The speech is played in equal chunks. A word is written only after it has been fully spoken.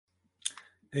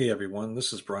Hey everyone,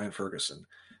 this is Brian Ferguson.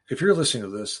 If you're listening to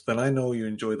this, then I know you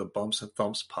enjoy the Bumps and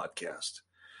Thumps podcast.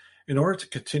 In order to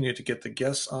continue to get the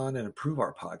guests on and improve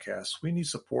our podcast, we need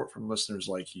support from listeners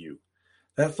like you.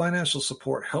 That financial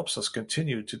support helps us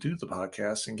continue to do the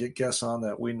podcast and get guests on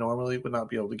that we normally would not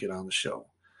be able to get on the show.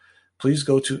 Please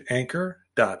go to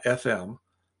anchor.fm/Brian,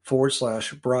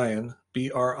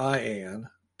 Brian,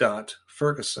 Ferguson,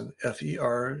 Ferguson,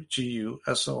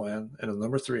 and the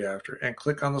number 3 after, and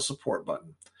click on the support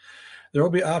button. There will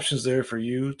be options there for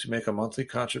you to make a monthly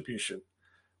contribution.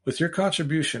 With your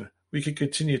contribution, we can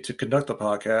continue to conduct the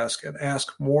podcast and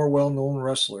ask more well-known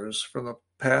wrestlers from the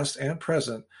past and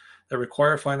present that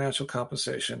require financial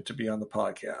compensation to be on the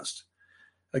podcast.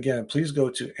 Again, please go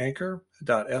to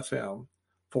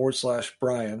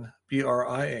anchor.fm/Brian,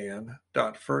 Brian,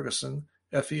 Ferguson,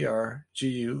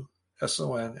 Ferguson,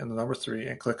 and the number 3,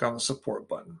 and click on the support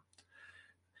button.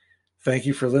 Thank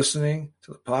you for listening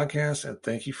to the podcast, and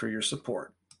thank you for your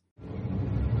support.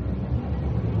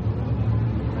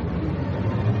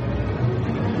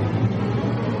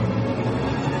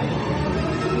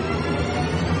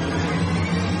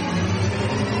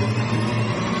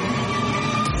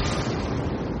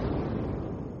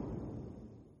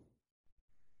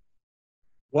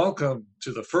 Welcome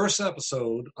to the first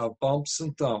episode of Bumps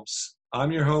and Thumps.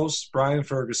 I'm your host, Brian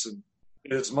Ferguson.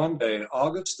 It is Monday,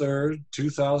 August 3rd,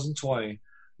 2020.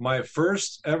 My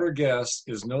first ever guest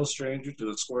is no stranger to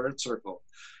the Squared Circle.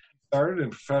 He started in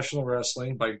professional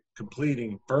wrestling by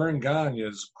completing Verne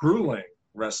Gagne's grueling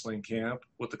wrestling camp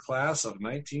with the class of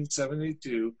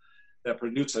 1972 that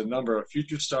produced a number of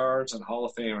future stars and Hall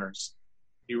of Famers.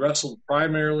 He wrestled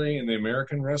primarily in the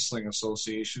American Wrestling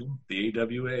Association, the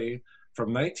AWA,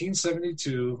 from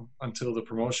 1972 until the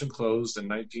promotion closed in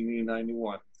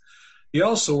 1991. He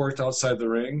also worked outside the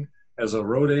ring as a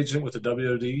road agent with the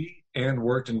WWE and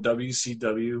worked in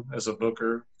WCW as a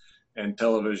booker and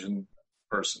television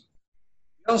person.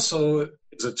 He also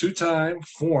is a two-time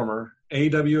former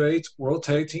AWA World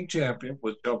Tag Team Champion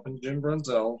with Jumpin' Jim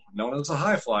Brunzell, known as the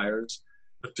High Flyers,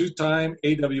 a two-time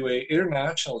AWA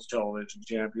International Television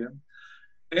Champion,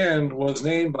 and was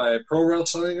named by Pro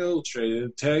Wrestling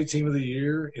Illustrated Tag Team of the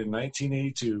Year in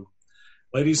 1982.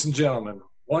 Ladies and gentlemen,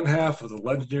 one half of the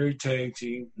legendary tag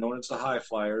team known as the High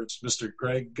Flyers, Mr.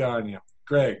 Greg Gagne.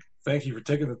 Greg, thank you for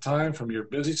taking the time from your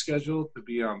busy schedule to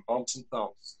be on Bumps and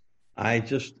Thumps. I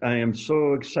am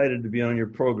so excited to be on your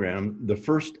program, the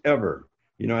first ever.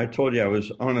 You know, I told you I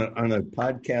was on a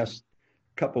podcast a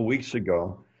couple weeks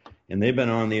ago, and they've been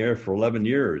on the air for 11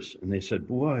 years. And they said,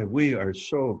 boy, we are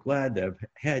so glad to have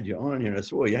had you on here. And I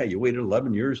said, well, yeah, you waited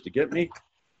 11 years to get me?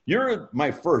 You're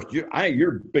my first.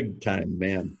 You're big time,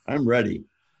 man. I'm ready.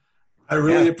 I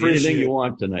really appreciate anything you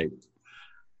want tonight.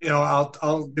 You know,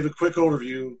 I'll give a quick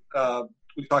overview.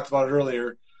 We talked about it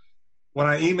earlier. When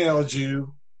I emailed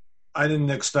you, I didn't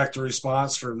expect a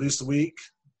response for at least a week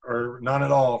or none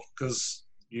at all because,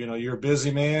 you know, you're a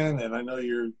busy man and I know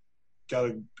you're got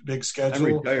a big schedule.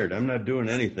 I'm retired. I'm not doing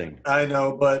anything. I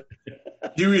know, but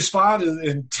you responded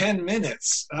in 10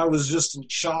 minutes. I was just in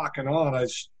shock and awe. I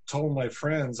told my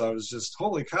friends, I was just,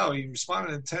 holy cow, you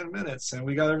responded in 10 minutes. And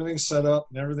we got everything set up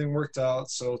and everything worked out.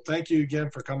 So thank you again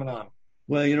for coming on.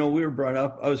 Well, you know,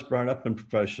 I was brought up in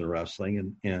professional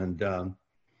wrestling. And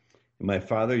my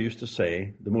father used to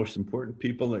say, the most important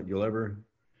people that you'll ever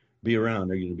be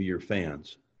around are going to be your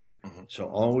fans. Mm-hmm. So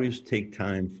always take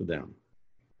time for them.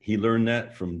 He learned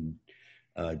that from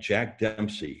Jack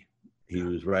Dempsey. He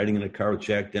was riding in a car with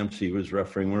Jack Dempsey. He was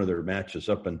refereeing one of their matches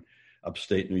up in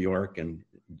upstate New York, and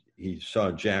he saw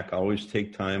Jack always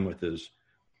take time with his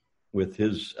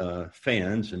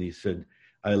fans. And he said,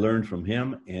 I learned from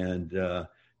him, and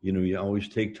you know, you always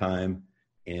take time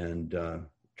and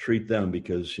treat them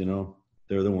because, you know,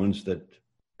 they're the ones that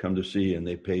come to see you and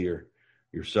they pay your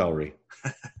salary.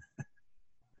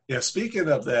 Yeah, speaking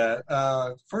of that,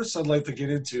 first I'd like to get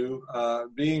into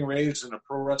being raised in a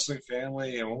pro wrestling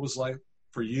family and what it was like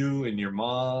for you and your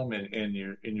mom and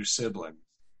your siblings.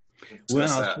 Well,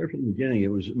 I'll start from the beginning.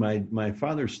 It was my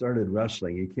father started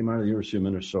wrestling. He came out of the University of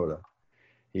Minnesota.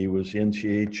 He was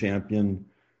NCAA champion,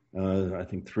 I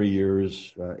think 3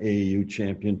 years, AAU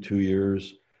champion 2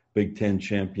 years, Big Ten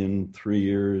champion 3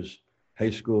 years,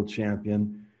 high school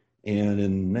champion, and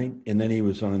then he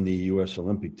was on the U.S.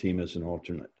 Olympic team as an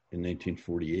alternate in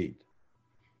 1948.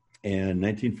 And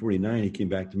 1949, he came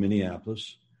back to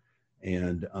Minneapolis,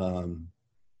 and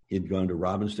he'd gone to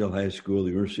Robbinsdale High School,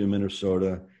 the University of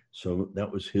Minnesota, so that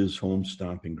was his home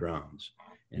stomping grounds.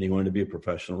 And he wanted to be a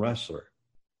professional wrestler.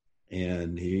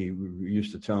 And he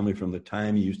used to tell me from the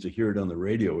time he used to hear it on the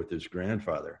radio with his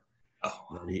grandfather, Oh,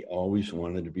 that he always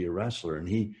wanted to be a wrestler. And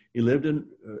he lived in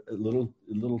a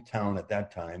little town at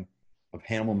that time of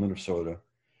Hamel, Minnesota,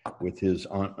 with his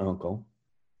aunt and uncle.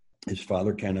 His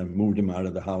father kind of moved him out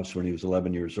of the house when he was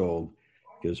 11 years old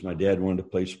because my dad wanted to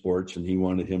play sports and he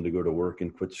wanted him to go to work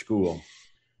and quit school.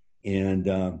 And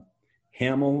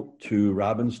Hamel to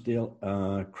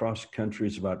Robbinsdale cross country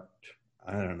is about,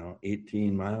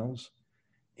 18 miles.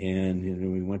 And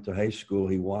when we went to high school,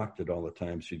 he walked it all the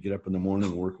time. So he'd get up in the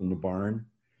morning, work in the barn,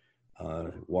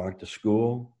 walk to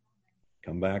school,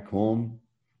 come back home,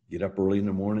 get up early in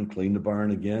the morning, clean the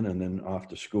barn again, and then off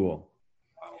to school.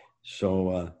 wow.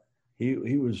 So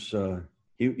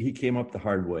he came up the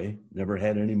hard way, never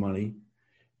had any money.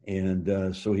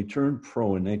 And so he turned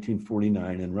pro in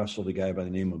 1949 and wrestled a guy by the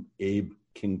name of Abe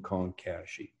King Kong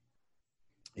Cashy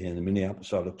in the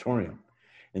Minneapolis Auditorium.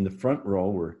 In the front row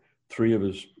were three of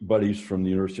his buddies from the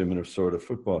University of Minnesota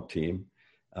football team.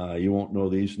 You won't know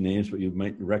these names, but you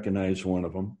might recognize one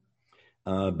of them.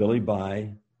 Billy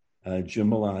Bye, Jim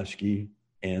Molosky,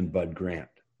 and Bud Grant.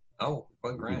 Oh,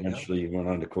 Bud Grant. Eventually, he went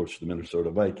on to coach the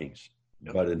Minnesota Vikings.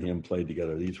 Yep. Bud and him played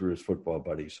together. These were his football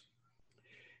buddies.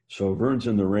 So Vern's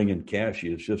in the ring, and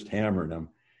Cashy is just hammering him.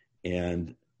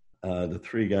 And the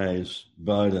three guys,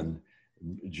 Bud and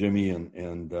Jimmy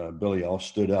and Billy, all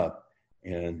stood up.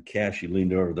 And Cashy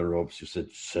leaned over the ropes. He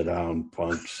said, "Sit down,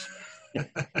 punks."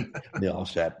 They all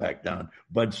sat back down.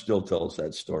 Bud still tells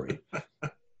that story.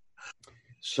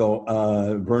 So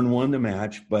Vern won the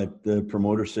match, but the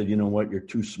promoter said, "You know what? You're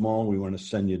too small. We want to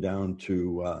send you down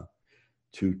to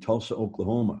Tulsa,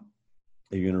 Oklahoma.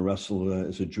 You're going to wrestle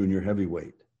as a junior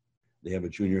heavyweight. They have a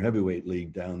junior heavyweight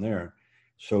league down there."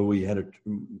 So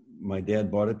my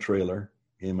dad bought a trailer,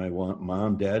 and my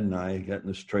mom, dad, and I got in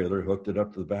this trailer, hooked it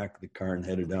up to the back of the car, and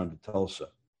headed down to Tulsa.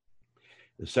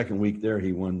 The second week there,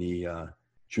 he won the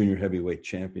junior heavyweight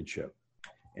championship.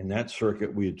 And that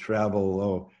circuit, we'd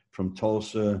travel from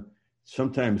Tulsa.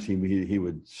 Sometimes he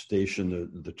would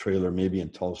station the trailer maybe in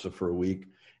Tulsa for a week,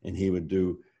 and he would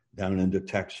do down into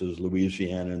Texas,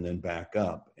 Louisiana, and then back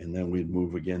up. And then we'd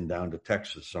move again down to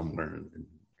Texas somewhere and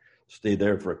stay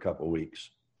there for a couple of weeks.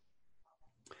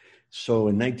 So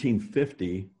in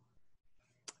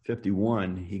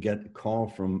 1951, he got a call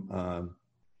from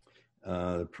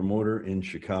the promoter in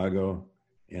Chicago,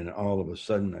 and all of a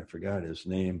sudden, I forgot his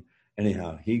name.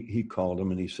 Anyhow, he called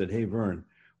him and he said, "Hey, Vern,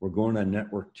 we're going on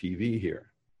network TV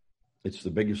here. It's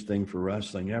the biggest thing for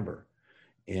wrestling ever,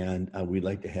 and we'd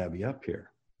like to have you up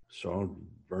here." So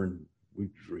Vern, we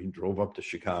drove up to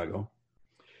Chicago,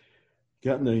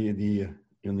 got in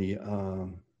the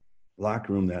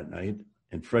locker room that night,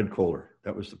 and Fred Kohler,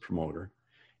 that was the promoter,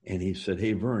 and he said,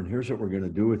 "Hey, Vern, here's what we're going to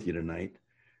do with you tonight.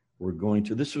 We're going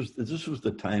to," this was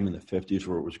the time in the 50s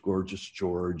where it was Gorgeous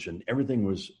George and everything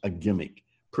was a gimmick,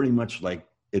 pretty much like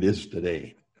it is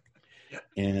today.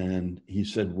 And he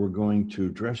said, "We're going to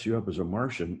dress you up as a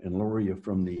Martian and lower you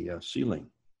from the ceiling."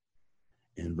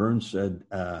 And Vern said,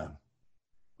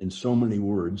 in so many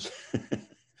words,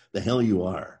 "The hell you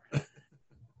are."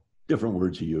 Different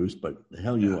words he used, but "the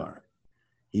hell you are."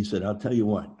 He said, "I'll tell you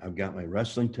what, I've got my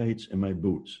wrestling tights and my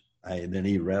boots." And then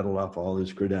he rattled off all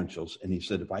his credentials. And he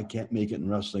said, "If I can't make it in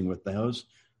wrestling with those,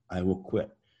 I will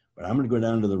quit. But I'm going to go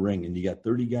down to the ring, and you got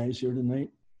 30 guys here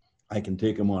tonight. I can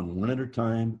take them on one at a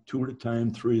time, two at a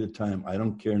time, three at a time. I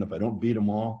don't care. And if I don't beat them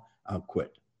all, I'll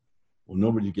quit." Well,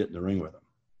 nobody get in the ring with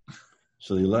him.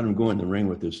 So they let him go in the ring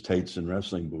with his tights and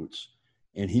wrestling boots.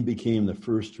 And he became the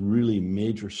first really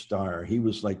major star. He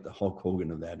was like the Hulk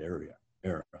Hogan of that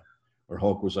era. Or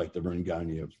Hulk was like the Vern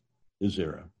Gagne of his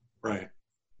era. Right.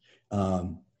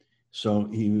 So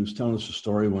he was telling us a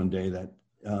story one day that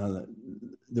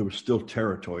there were still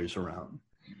territories around.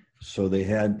 So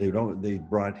they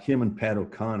brought him and Pat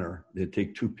O'Connor. They'd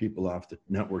take two people off the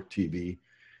network TV,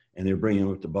 and they were bringing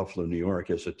them up to Buffalo, New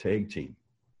York as a tag team.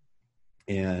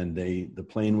 And the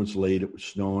plane was late. It was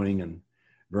snowing, and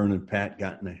Vern and Pat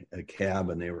got in a cab,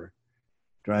 and they were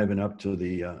driving up to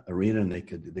the arena, and they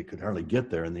could hardly get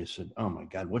there. And they said, "Oh my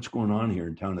God, what's going on here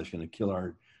in town that's going to kill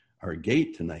our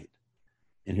gate tonight?"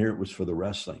 And here it was for the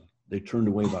wrestling. They turned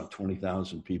away about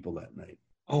 20,000 people that night.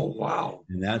 Oh, wow.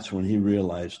 And that's when he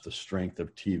realized the strength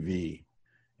of TV.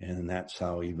 And that's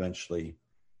how eventually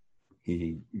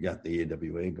he got the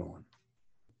AWA going.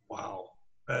 Wow.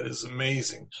 That is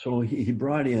amazing. So he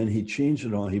changed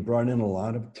it all. He brought in a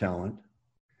lot of talent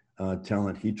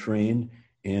he trained.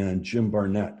 And Jim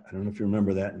Barnett, I don't know if you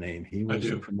remember that name. He was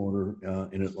a promoter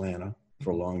in Atlanta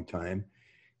for a long time.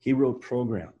 He wrote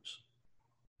programs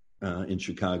in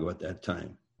Chicago at that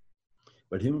time.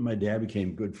 But him and my dad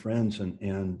became good friends,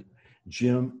 and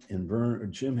Jim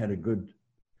had a good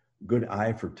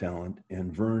eye for talent,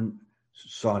 and Vern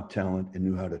saw talent and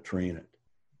knew how to train it.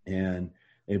 And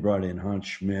they brought in Hans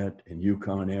Schmidt and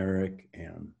Yukon Eric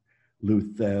and Lou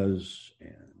Thez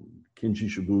and Kenji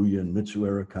Shibuya and Mitsu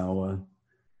Arakawa.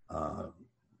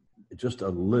 Just a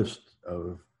list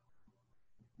of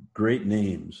great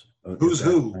names. Who's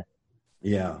who?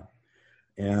 Yeah.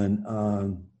 And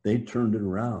they turned it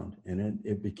around, and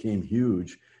it became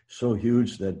huge, so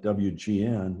huge that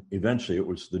WGN, eventually it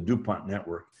was the DuPont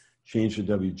network, changed to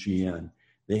WGN.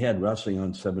 They had wrestling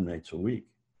on 7 nights a week.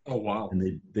 Oh, wow.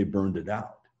 And they burned it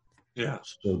out. Yeah.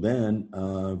 So then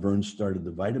Vern started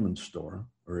the vitamin store,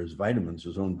 or his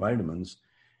own vitamins,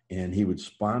 and he would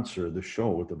sponsor the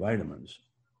show with the vitamins.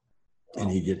 Wow.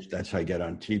 And that's how he got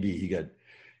on TV.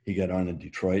 He got on in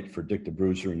Detroit for Dick the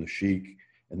Bruiser and the Sheik,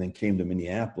 and then came to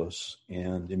Minneapolis.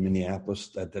 And in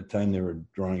Minneapolis, at that time, they were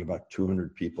drawing about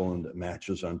 200 people in the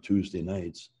matches on Tuesday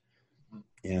nights.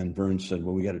 And Vern said,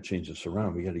 well, we got to change this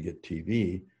around. We got to get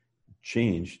TV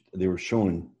changed. They were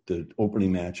showing the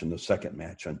opening match and the second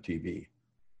match on TV.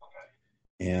 Okay.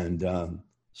 And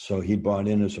so he bought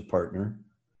in as a partner,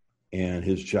 and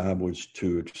his job was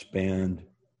to expand,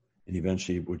 and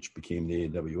eventually, which became the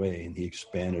AWA, and he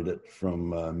expanded it from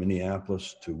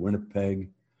Minneapolis to Winnipeg,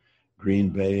 Green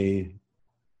Bay,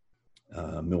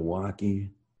 Milwaukee,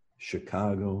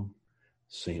 Chicago,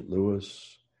 St.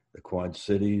 Louis, the Quad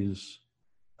Cities,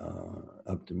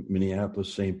 up to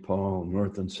Minneapolis, St. Paul,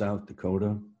 North and South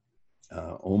Dakota,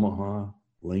 Omaha,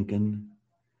 Lincoln,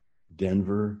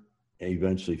 Denver,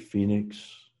 eventually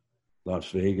Phoenix, Las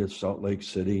Vegas, Salt Lake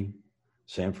City,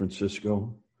 San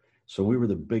Francisco. So we were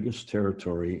the biggest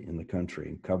territory in the country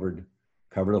and covered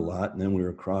a lot. And then we were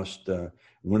across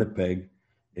Winnipeg.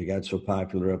 It got so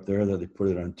popular up there that they put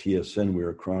it on TSN. We were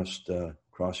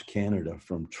across Canada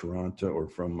from Toronto or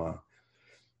from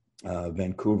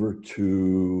Vancouver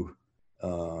to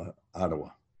Ottawa.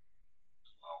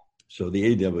 So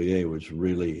the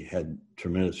AWA had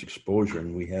tremendous exposure,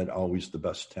 and we had always the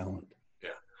best talent.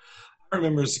 Yeah. I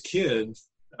remember as a kid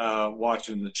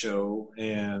watching the show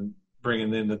and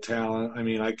bringing in the talent. I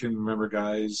mean, I can remember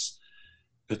guys,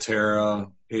 Patera,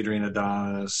 Adrian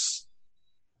Adonis,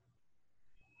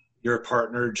 your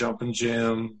partner, Jumpin'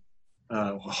 Jim,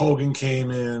 Hogan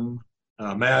came in,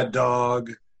 Mad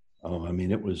Dog. Oh, I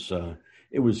mean, it was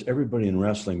everybody in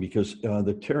wrestling, because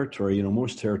the territory,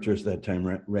 most territories at that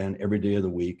time ran every day of the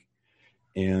week,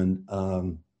 and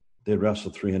they'd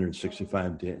wrestle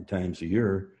 365 times a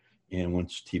year. And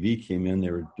once TV came in,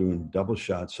 they were doing double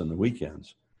shots on the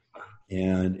weekends.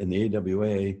 And in the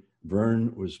AWA,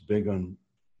 Vern was big on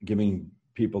giving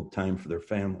people time for their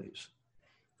families.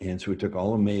 And so we took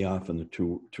all of May off in the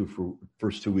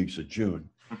first 2 weeks of June.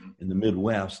 In the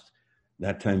Midwest,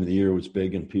 that time of the year was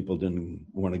big, and people didn't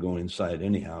want to go inside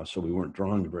anyhow, so we weren't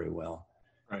drawing very well.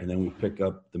 Right. And then we pick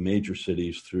up the major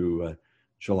cities through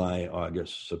July,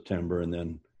 August, September, and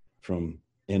then from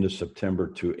end of September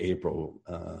to April,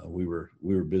 we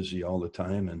were busy all the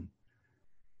time and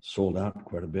sold out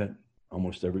quite a bit,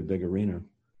 almost every big arena.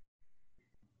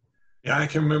 Yeah, I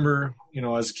can remember,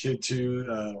 as a kid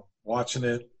too, watching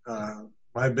it. I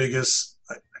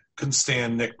couldn't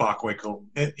stand Nick Bockwinkel.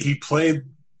 He played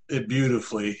it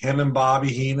beautifully. Him and Bobby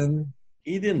Heenan.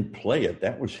 He didn't play it.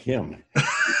 That was him.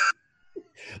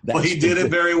 Well, he did it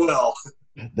very well.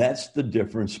 That's the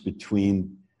difference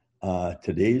between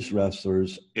today's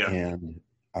wrestlers and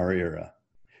our era.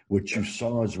 What you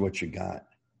saw is what you got.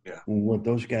 Yeah. What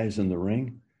those guys in the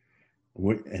ring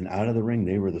and out of the ring,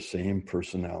 they were the same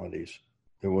personalities.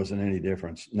 There wasn't any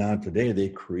difference. Now today they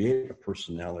create a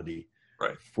personality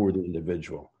for the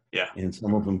individual. Yeah. And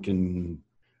some of them can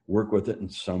work with it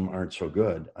and some aren't so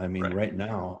good. I mean, right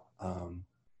now,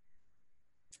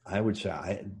 I would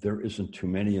say there isn't too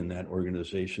many in that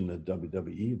organization, the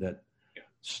WWE, that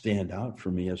stand out for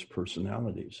me as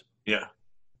personalities. Yeah.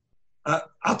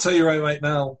 I'll tell you right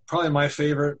now, probably my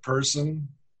favorite person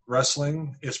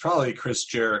wrestling is probably Chris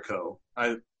Jericho.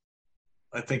 I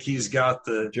think he's got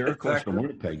the Jericho's from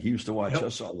Winnipeg. He used to watch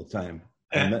us all the time.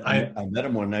 I met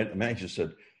him one night, and I just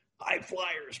said, "High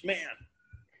Flyers, man."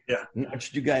 Yeah,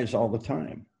 watched you guys all the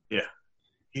time. Yeah,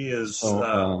 he is.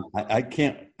 So, I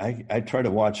can't. I tried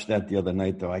to watch that the other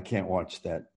night, though. I can't watch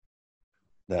that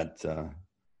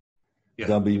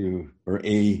W or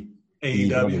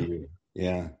AEW.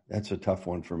 Yeah, that's a tough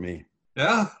one for me.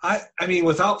 Yeah, I mean,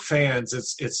 without fans,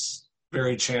 it's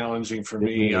very challenging for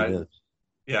me. Really is.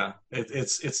 Yeah,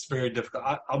 it's very difficult.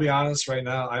 I'll be honest, right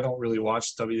now, I don't really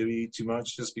watch WWE too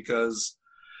much, just because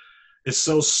it's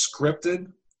so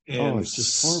scripted. And it's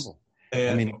just horrible. And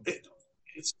I mean,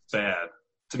 it's bad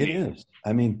to me. It is.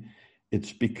 I mean,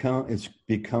 it's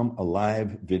become a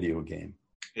live video game.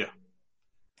 Yeah.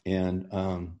 And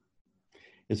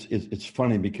It's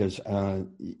funny because I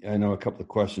know a couple of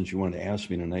questions you wanted to ask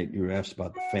me tonight. You were asked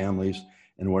about the families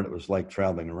and what it was like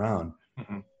traveling around.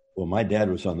 Mm-hmm. Well, my dad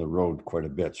was on the road quite a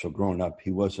bit. So growing up,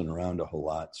 he wasn't around a whole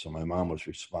lot. So my mom was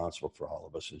responsible for all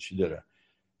of us, and she did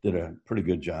a pretty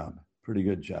good job. Pretty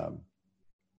good job.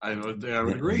 I would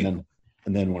agree. And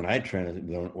then when I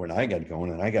got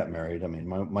going and I got married, I mean,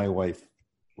 my wife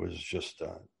was just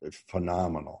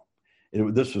phenomenal.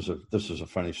 This was a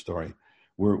funny story.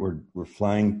 We're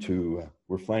flying to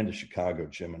Chicago,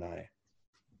 Jim and I,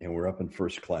 and we're up in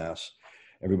first class.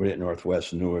 Everybody at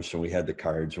Northwest knew us, and we had the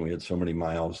cards, and we had so many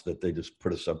miles that they just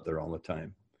put us up there all the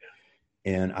time.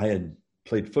 And I had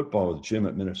played football with Jim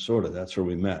at Minnesota. That's where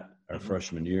we met our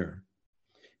freshman year.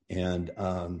 And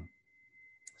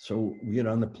so we get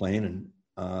on the plane,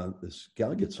 and this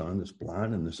gal gets on, this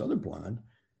blonde and this other blonde,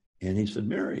 and he said,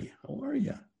 "Mary, how are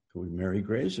you?" It was Mary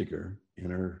Graziger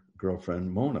and her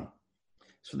girlfriend, Mona.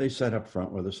 So they sat up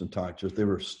front with us and talked to us. They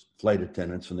were flight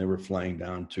attendants, and they were flying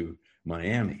down to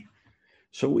Miami.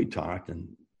 So we talked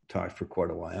for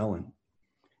quite a while, and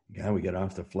we got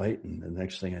off the flight, and the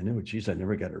next thing I knew, geez, I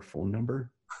never got her phone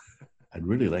number. I'd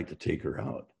really like to take her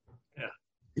out. Yeah.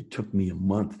 It took me a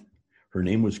month. Her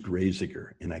name was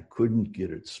Graziger, and I couldn't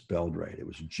get it spelled right. It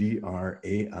was Graiziger.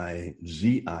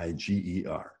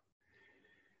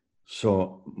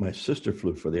 So my sister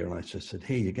flew for the airline. I said,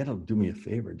 "Hey, you got to do me a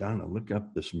favor, Donna. Look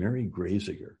up this Mary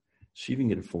Graziger. See if you can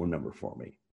get a phone number for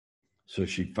me." So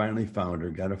she finally found her,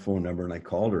 got a phone number, and I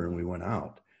called her, and we went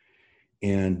out.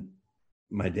 And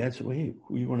my dad said, "Wait,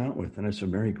 who you went out with?" And I said,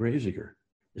 "Mary Graziger."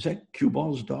 "Is that Cue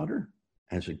Ball's daughter?"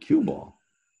 I said, "Cue Ball?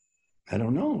 I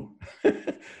don't know."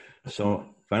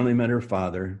 So finally met her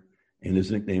father, and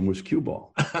his nickname was Cue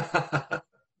Ball.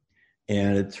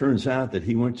 And it turns out that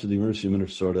he went to the University of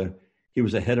Minnesota. He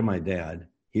was ahead of my dad.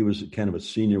 He was kind of a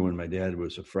senior when my dad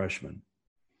was a freshman.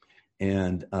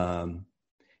 And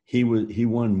he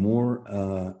won more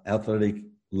athletic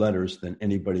letters than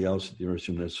anybody else at the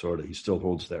University of Minnesota. He still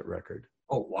holds that record.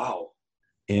 Oh, wow.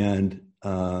 And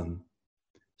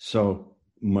so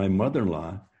my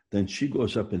mother-in-law, then she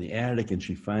goes up in the attic and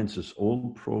she finds this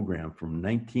old program from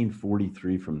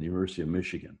 1943 from the University of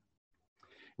Michigan.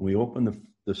 We open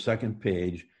the second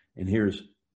page, and here's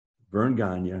Vern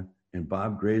Gagne and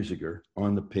Bob Graziger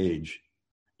on the page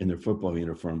in their football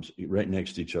uniforms, right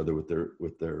next to each other with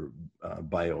their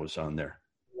bios on there.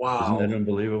 Wow. Isn't that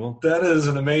unbelievable? That is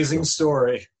an amazing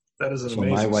story. That is an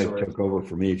amazing story. So my wife took over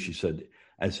for me.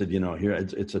 I said, here,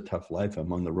 it's a tough life.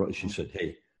 I'm on the road. She said,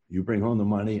 "Hey, you bring home the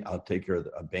money. I'll take care of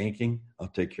the banking. I'll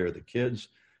take care of the kids."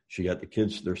 She got the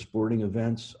kids to their sporting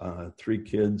events, 3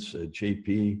 kids,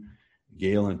 JP,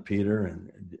 Gail, and Peter,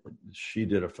 and she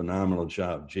did a phenomenal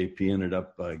job. JP ended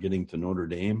up getting to Notre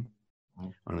Dame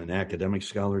on an academic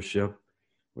scholarship,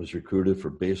 was recruited for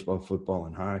baseball, football,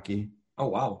 and hockey. Oh,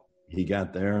 wow. He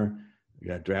got there,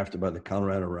 got drafted by the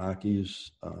Colorado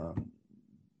Rockies.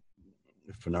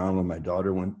 Phenomenal. My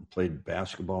daughter went and played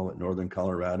basketball at Northern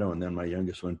Colorado, and then my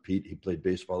youngest one, Pete, he played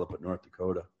baseball up at North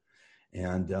Dakota.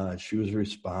 And she was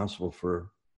responsible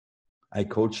for, I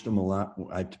coached him a lot.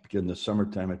 In the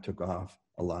summertime, I took off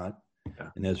a lot.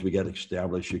 Yeah. And as we got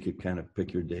established, you could kind of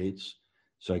pick your dates.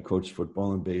 So I coached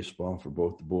football and baseball for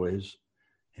both the boys.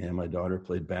 And my daughter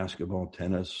played basketball,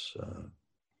 tennis.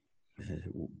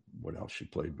 What else? She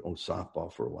played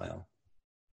softball for a while.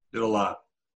 Did a lot.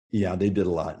 Yeah, they did a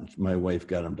lot. My wife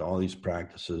got them to all these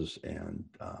practices, and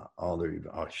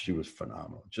she was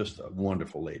phenomenal. Just a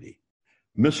wonderful lady.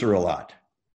 Miss her a lot.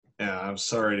 Yeah, I'm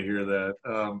sorry to hear that.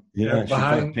 She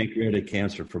fought pancreatic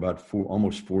cancer for about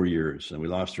almost 4 years, and we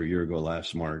lost her a year ago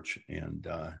last March. And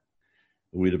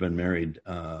we'd have been married.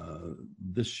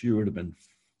 This year would have been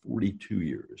 42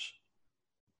 years.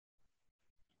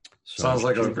 So sounds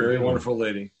like a very wonderful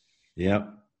lady.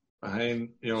 Yep.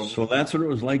 So that's what it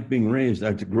was like being raised.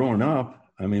 Growing up,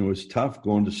 I mean, it was tough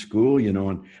going to school,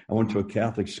 and I went to a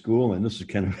Catholic school, and this is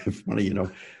kind of funny,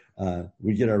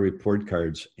 we'd get our report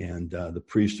cards, and the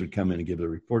priest would come in and give the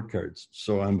report cards.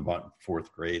 So I'm about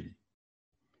 4th grade.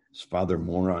 His Father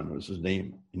Moron was his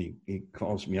name, and he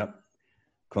calls me up,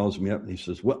 and he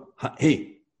says,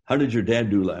 "Hey, how did your dad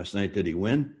do last night? Did he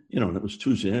win?" And it was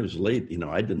Tuesday night. It was late.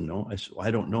 I didn't know. I said, "Well,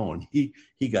 I don't know." And he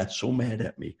got so mad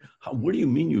at me. "What do you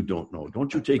mean you don't know?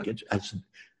 Don't you take it?" I said,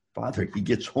 "Father, he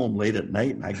gets home late at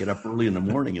night, and I get up early in the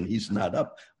morning, and he's not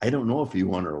up. I don't know if he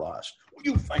won or lost." "Well,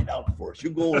 you find out for us.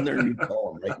 You go in there and you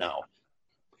call him right now."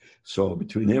 So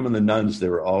between him and the nuns, they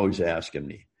were always asking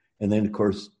me. And then, of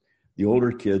course, the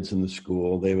older kids in the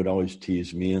school, they would always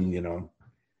tease me, and,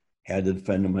 had to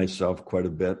defend myself quite a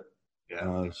bit.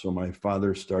 Yeah. So my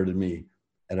father started me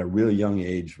at a real young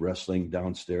age, wrestling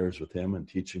downstairs with him and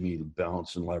teaching me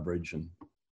balance and leverage, and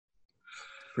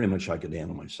pretty much I could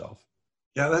handle myself.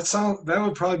 Yeah, that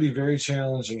would probably be very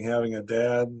challenging, having a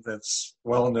dad that's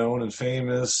well known and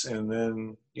famous, and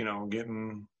then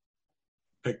getting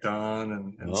picked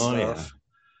on and stuff.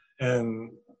 Yeah.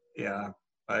 And yeah,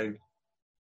 I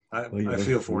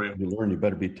feel for you. You learn you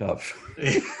better be tough.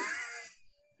 Yeah.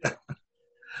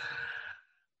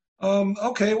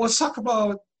 Okay, let's talk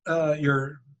about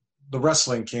the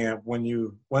wrestling camp when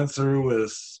you went through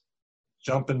with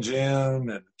Jumpin' Jim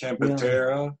and Ken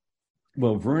Patera.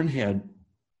 Well, Vern had,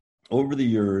 over the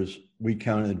years, we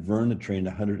counted, Vern had trained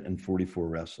 144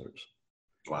 wrestlers.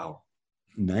 Wow.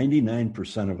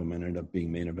 99% of them ended up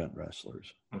being main event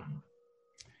wrestlers. Mm-hmm.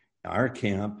 Our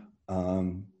camp,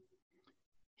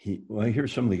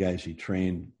 here's some of the guys he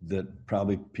trained that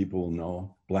probably people will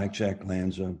know: Blackjack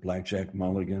Lanza, Blackjack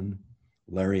Mulligan,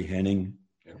 Larry Henning,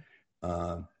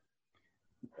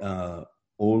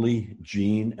 Ole,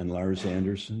 Gene, and Lars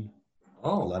Anderson.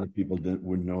 Oh, a lot of people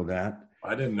wouldn't know that.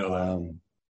 I didn't know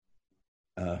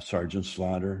that. Sergeant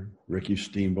Slaughter, Ricky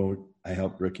Steamboat. I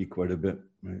helped Ricky quite a bit.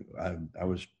 I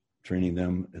was training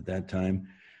them at that time.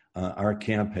 Our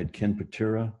camp had Ken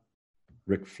Patera,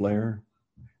 Ric Flair,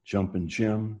 Jumpin'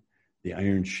 Jim, the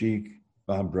Iron Sheik,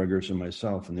 Bob Bruggers, and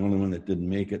myself. And the only one that didn't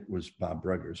make it was Bob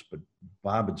Bruggers. But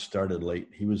Bob had started late.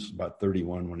 He was about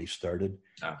 31 when he started.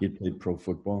 He had played pro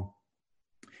football.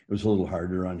 It was a little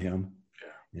harder on him. Yeah.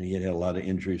 And he had a lot of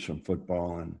injuries from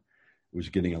football and was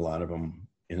getting a lot of them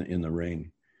in the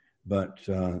ring. But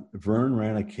Vern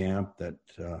ran a camp that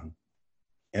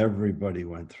everybody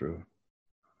went through.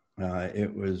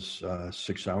 It was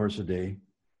 6 hours a day,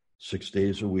 6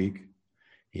 days a week.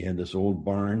 He had this old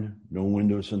barn, no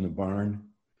windows in the barn,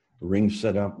 ring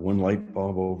set up, one light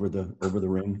bulb over the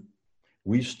ring.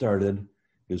 We started,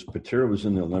 because Patera was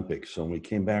in the Olympics, so when we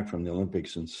came back from the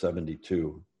Olympics in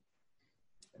 72,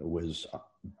 it was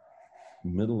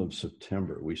middle of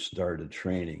September, we started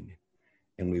training,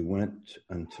 and we went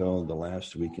until the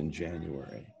last week in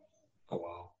January. Oh,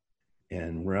 wow.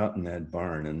 And we're out in that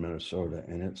barn in Minnesota,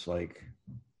 and it's like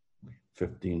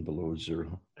 15 below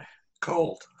zero.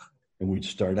 Cold. And we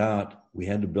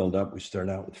had to build up. We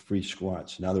started out with free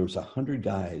squats. Now there was 100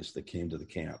 guys that came to the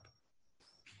camp.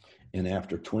 And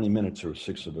after 20 minutes, there were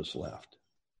 6 of us left.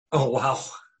 Oh, wow.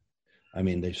 I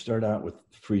mean, they start out with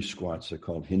free squats. They're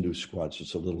called Hindu squats.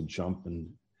 It's a little jump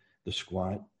in the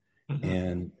squat. Mm-hmm.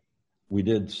 And we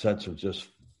did sets of just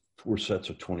 4 sets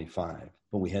of 25,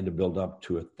 but we had to build up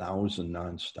to 1,000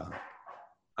 nonstop.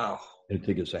 Oh. It'd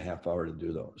take us a half hour to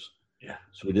do those. Yeah.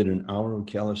 So we did an hour of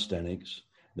calisthenics.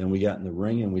 Then we got in the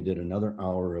ring and we did another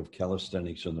hour of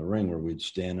calisthenics in the ring where we'd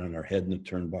stand on our head in the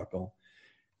turnbuckle,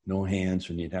 no hands,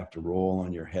 and you'd have to roll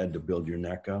on your head to build your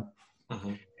neck up.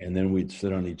 Mm-hmm. And then we'd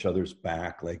sit on each other's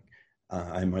back. Like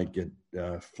I might get,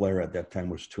 Flair at that time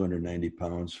was 290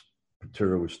 pounds.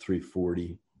 Patera was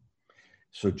 340.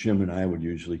 So Jim and I would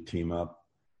usually team up.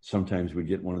 Sometimes we'd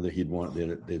get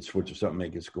they'd switch us up and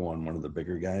make us go on one of the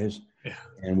bigger guys. Yeah.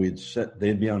 And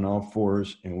they'd be on all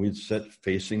fours and we'd sit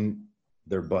facing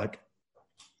their butt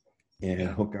and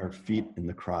hook our feet in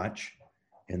the crotch.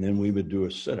 And then we would do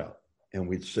a sit-up and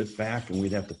we'd sit back and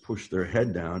we'd have to push their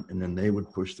head down, and then they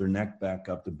would push their neck back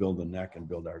up to build the neck and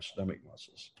build our stomach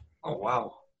muscles. Oh,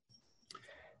 wow.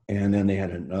 And then they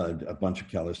had a bunch of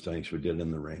calisthenics we did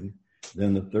in the ring.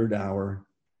 Then the third hour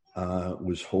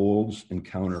was holds and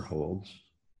counter holds.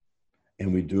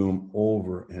 And we do them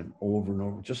over and over and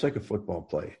over, just like a football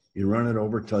play. You run it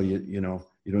over till you don't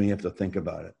even have to think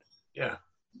about it. Yeah.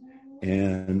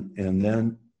 And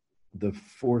then the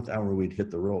fourth hour we'd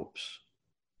hit the ropes.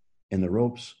 And the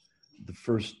ropes, the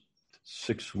first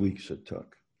 6 weeks it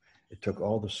took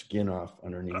all the skin off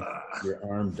underneath your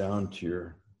arm down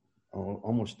to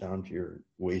almost down to your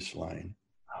waistline.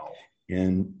 Wow.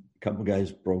 And a couple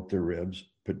guys broke their ribs.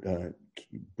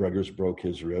 Bruggers broke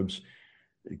his ribs.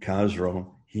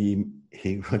 Cosro, he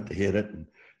went to hit it, and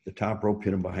the top rope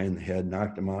hit him behind the head,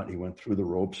 knocked him out. He went through the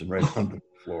ropes and right onto the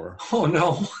floor. Oh,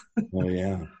 no. Oh,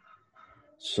 yeah.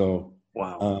 So,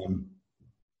 wow.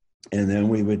 And then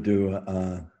we would do,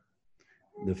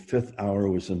 the fifth hour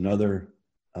was another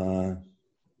it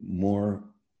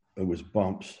was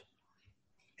bumps.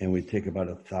 And we'd take about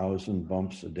 1,000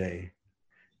 bumps a day,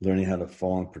 learning how to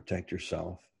fall and protect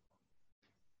yourself.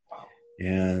 Wow.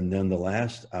 And then the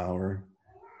last hour,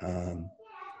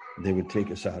 they would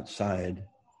take us outside,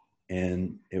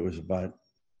 and it was about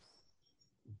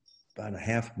a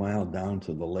half mile down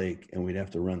to the lake, and we'd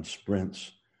have to run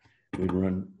sprints. We'd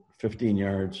run 15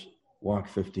 yards, walk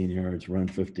 15 yards, run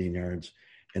 15 yards,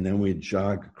 and then we'd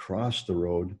jog across the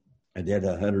road And they had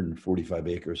 145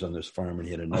 acres on this farm, and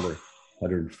he had another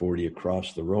 140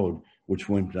 across the road, which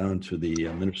went down to the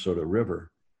Minnesota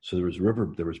River. So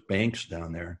there was banks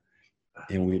down there,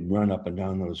 and we'd run up and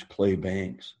down those clay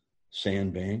banks,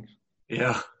 sand banks.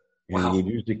 Yeah. And Wow. we'd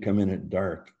usually come in at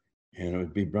dark, and it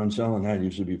would be Brunzell and I'd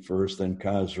usually be first, then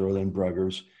Cosrow, then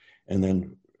Bruggers, and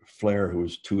then Flair, who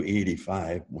was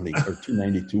 285 or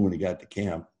 292 when he got to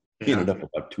camp. He ended up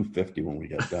about 250 when we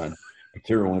got done.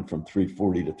 Patera went from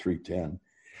 340 to 310.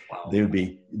 Wow.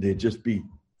 They'd just be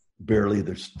barely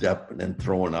their step and then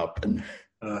throwing up. And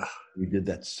we did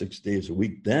that 6 days a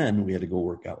week. Then we had to go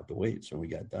work out with the weights when we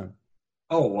got done.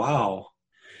 Oh, wow.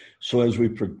 So as we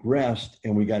progressed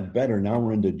and we got better, now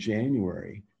we're into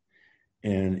January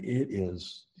and it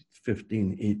is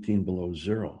 15, 18 below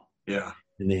zero. Yeah.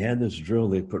 And they had this drill.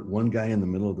 They put one guy in the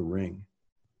middle of the ring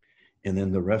and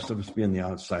then the rest of us be on the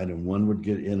outside and one would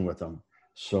get in with them.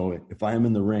 So if I'm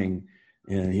in the ring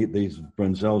and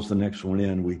Brunzell's the next one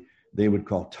in, they would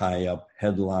call tie up,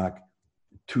 headlock,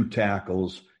 2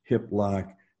 tackles, hip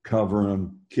lock, cover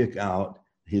him, kick out.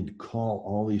 He'd call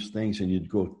all these things and you'd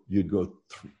go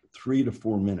 3 to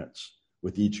 4 minutes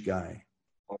with each guy.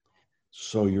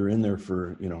 So you're in there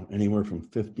for, anywhere from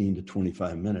 15 to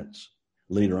 25 minutes.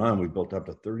 Later on, we built up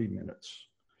to 30 minutes.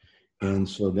 And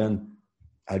so then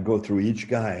I'd go through each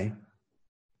guy,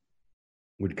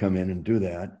 would come in and do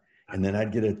that. And then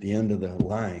I'd get at the end of the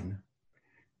line.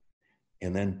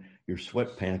 And then your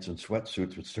sweatpants and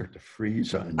sweatsuits would start to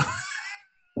freeze on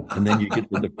you. And then you get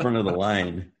to the front of the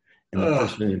line. And the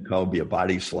first thing you'd call would be a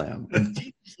body slam. And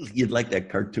you'd like that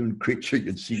cartoon creature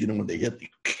you'd see, when they hit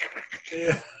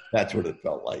Yeah. That's what it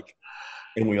felt like.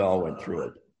 And we all went through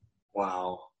it.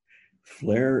 Wow.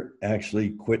 Flair actually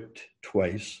quit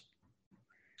twice.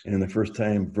 And the first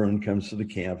time Vern comes to the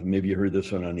camp, and maybe you heard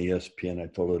this one on ESPN, I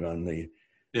told it on the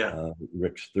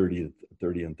Rick's 30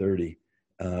 and 30.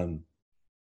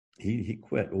 He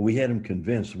quit. Well, we had him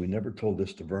convinced. We never told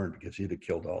this to Vern because he'd have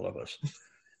killed all of us.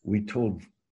 We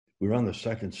were on the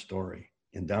second story,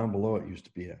 and down below it used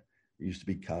to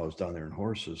be cows down there and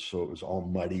horses. So it was all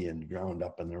muddy and ground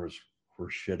up, and there was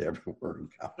horse shit everywhere.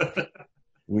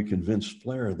 We convinced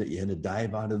Flair that you had to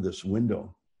dive out of this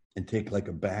window and take like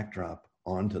a backdrop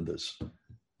onto this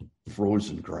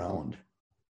frozen ground.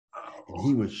 And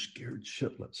he was scared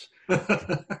shitless.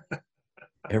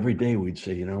 Every day we'd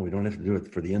say, we don't have to do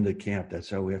it for the end of camp. That's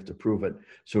how we have to prove it.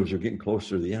 So as we're getting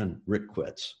closer to the end, Rick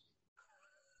quits.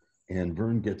 And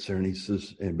Vern gets there and he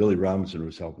says, and Billy Robinson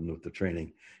was helping with the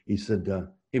training. He said,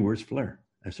 hey, where's Flair?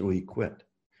 I said, well, he quit.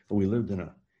 Well, we lived in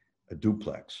a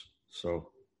duplex. So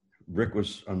Rick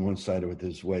was on one side with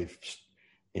his wife,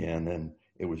 and then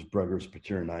it was Bruggers,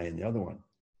 Patera, and I in the other one.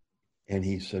 And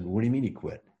he said, what do you mean he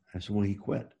quit? I said, well, he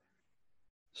quit.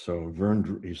 So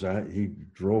Vern, he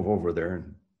drove over there,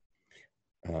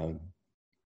 and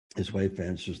his wife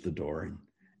answers the door,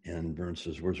 and Vern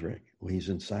says, where's Rick? Well, he's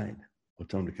inside. Well,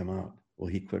 tell him to come out. Well,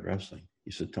 he quit wrestling.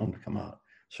 He said, tell him to come out.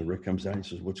 So Rick comes out. He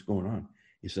says, what's going on?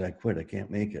 He said, I quit. I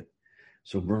can't make it.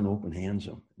 So Vern open hands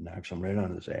him, knocks him right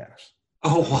on his ass.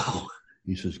 Oh, wow.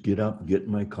 He says, get up, get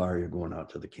in my car. You're going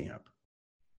out to the camp.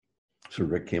 So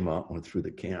Rick came out and went through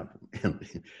the camp.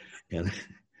 And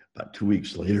about 2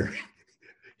 weeks later,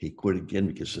 he quit again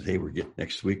because he said, hey, we're getting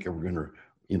next week and we're going to,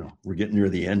 we're getting near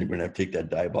the end. We're going to have to take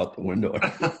that dive out the window.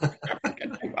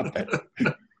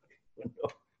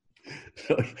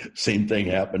 So, same thing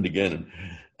happened again.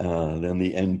 Then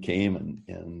the end came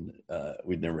and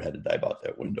we'd never had to dive out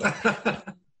that window.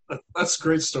 That's a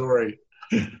great story.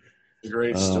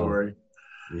 Great story.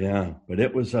 Yeah, but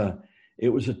it was a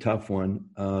tough one.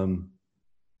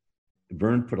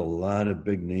 Vern put a lot of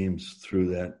big names through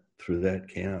that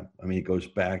camp. I mean, it goes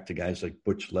back to guys like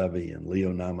Butch Levy and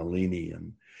Leo Namalini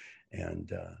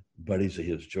and buddies of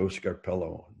his, Joe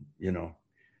Scarpello.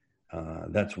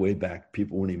 That's way back.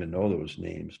 People wouldn't even know those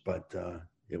names, but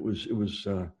it was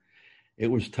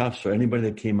tough. So anybody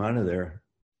that came out of there,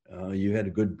 you had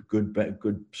a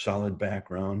good solid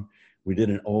background. We did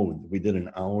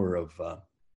an hour of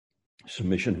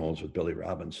submission holds with Billy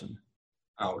Robinson.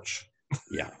 Ouch.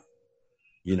 Yeah.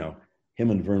 Him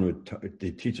and Vern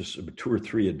they'd teach us 2 or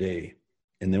 3 a day.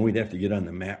 And then we'd have to get on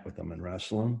the mat with them and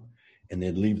wrestle them. And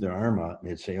they'd leave their arm out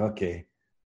and they'd say, okay.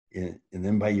 And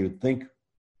then you'd think,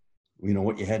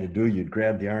 what you had to do, you'd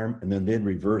grab the arm and then they'd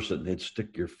reverse it and they'd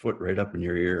stick your foot right up in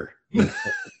your ear.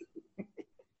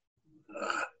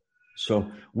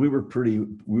 So we were pretty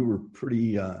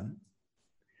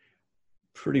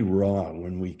raw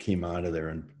when we came out of there,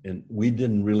 and we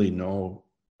didn't really know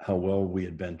how well we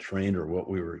had been trained or what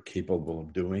we were capable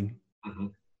of doing.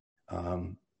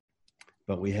 Mm-hmm.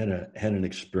 But we had an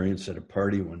experience at a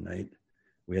party one night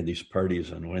we had these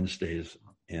parties on Wednesdays,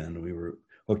 and we were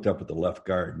hooked up with the left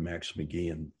guard, Max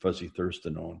McGee and Fuzzy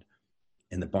Thurston owned.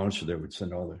 And the bouncer there would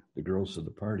send all the girls to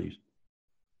the parties.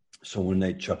 So one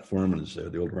night, Chuck Foreman is there,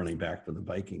 the old running back for the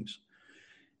Vikings.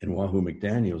 And Wahoo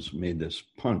McDaniels made this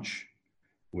punch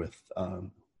with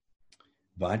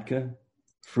vodka,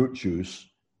 fruit juice,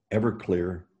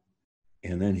 Everclear,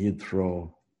 and then he'd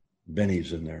throw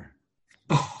Benny's in there.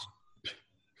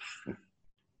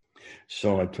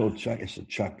 So I told Chuck, I said,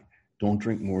 Chuck, don't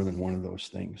drink more than one of those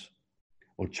things.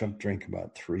 Well, Chuck drank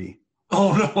about 3.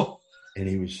 Oh, no. And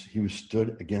he was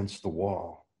stood against the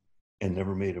wall and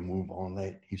never made a move all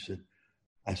night.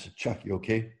 I said, Chuck, you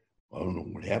okay? I don't know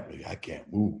what happened. I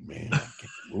can't move, man. I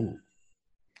can't move.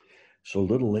 So a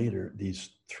little later, these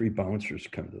 3 bouncers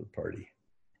come to the party.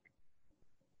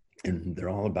 And they're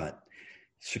all about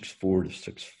 6'4"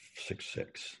 to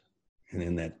 6'6", and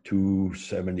in that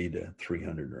 270 to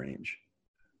 300 range.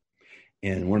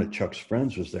 And one of Chuck's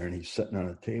friends was there, and he's sitting on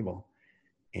a table.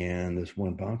 And this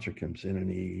one bouncer comes in,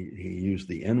 and he used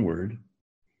the N-word.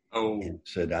 Oh. And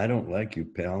said, I don't like you,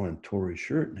 pal, and tore his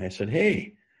shirt. And I said,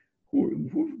 hey, who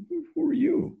are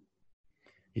you?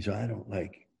 He said, I don't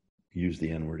like, use the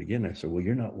N-word again. I said, well,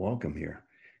 you're not welcome here,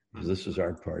 because this is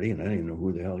our party, and I don't even know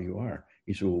who the hell you are.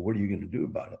 He said, well, what are you going to do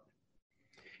about it?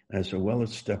 And I said, well,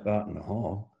 let's step out in the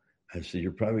hall. I said,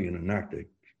 you're probably going to knock the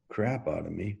crap out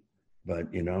of me, but,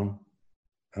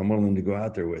 I'm willing to go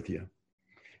out there with you.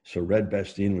 So Red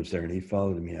Bastien was there, and he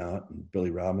followed me out, and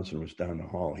Billy Robinson was down the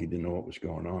hall. He didn't know what was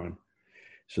going on.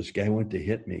 So this guy went to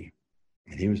hit me,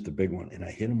 and he was the big one, and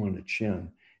I hit him on the chin,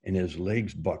 and his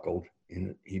legs buckled,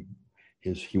 and he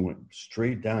went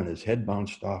straight down. His head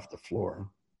bounced off the floor.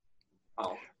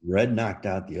 Oh. Red knocked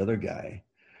out the other guy.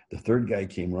 The third guy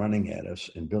came running at us,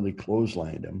 and Billy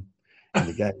clotheslined him. And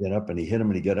the guy got up, and he hit him,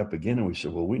 and he got up again, and we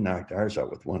said, well, we knocked ours out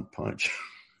with one punch.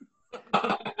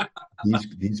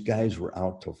 These guys were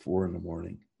out till 4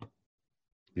 a.m.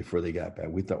 before they got back.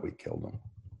 We thought we killed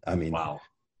them. Wow.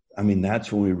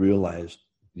 That's when we realized,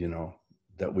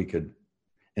 that we could.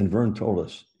 And Vern told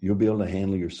us, you'll be able to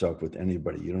handle yourself with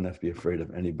anybody. You don't have to be afraid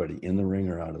of anybody in the ring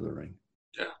or out of the ring.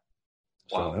 Yeah.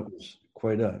 Wow. So that was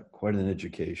quite an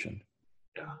education.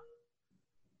 Yeah.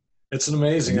 It's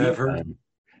amazing. I've heard.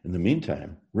 In the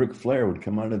meantime, Ric Flair would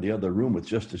come out of the other room with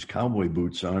just his cowboy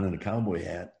boots on and a cowboy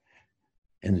hat.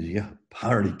 And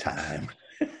party time.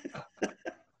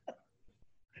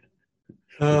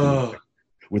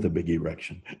 With a big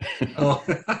erection. Oh.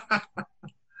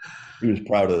 He was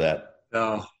proud of that.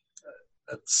 Oh,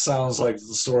 that sounds like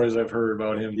the stories I've heard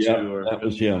about him too. That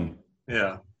was him.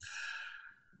 Yeah.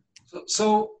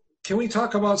 So can we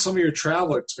talk about some of your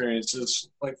travel experiences,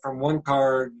 like from one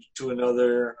card to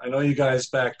another? I know you guys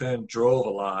back then drove a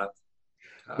lot.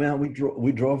 Well,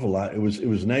 we drove a lot. It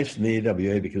was nice in the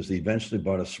AWA because they eventually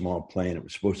bought a small plane. It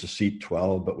was supposed to seat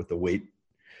 12, but with the weight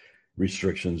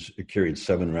restrictions, it carried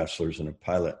 7 wrestlers and a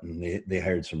pilot. And they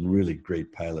hired some really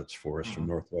great pilots for us from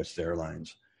Northwest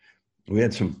Airlines. We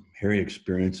had some hairy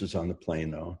experiences on the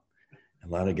plane, though. A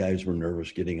lot of guys were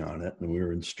nervous getting on it, and we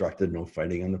were instructed no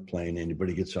fighting on the plane.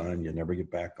 Anybody gets on, you never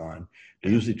get back on.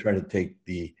 They usually try to take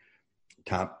the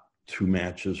top 2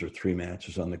 matches or 3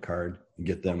 matches on the card and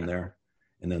get them there.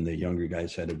 And then the younger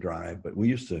guys had to drive. But we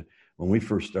used to, when we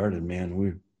first started,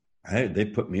 man, they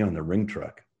put me on the ring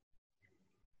truck,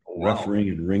 refereeing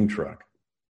and ring truck.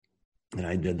 And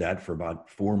I did that for about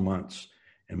 4 months.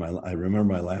 And I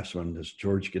remember my last one was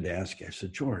George Gadaski. I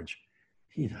said, George,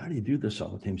 how do you do this all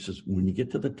the time? He says, when you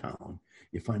get to the town,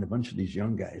 you find a bunch of these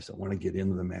young guys that want to get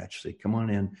into the match. Say, come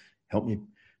on in, help me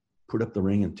put up the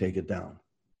ring and take it down.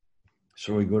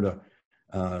 So we go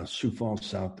to Sioux Falls,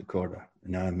 South Dakota.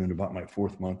 And now I'm in about my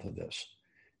 4th month of this.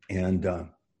 And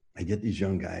I get these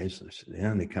young guys. I said,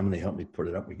 and they come and they help me put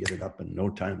it up. We get it up in no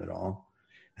time at all.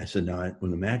 I said, now,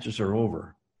 when the matches are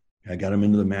over, I got them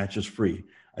into the matches free.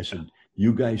 I said,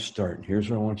 you guys start. And here's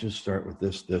what I want you to start with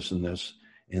this, this, and this.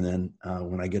 And then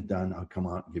when I get done, I'll come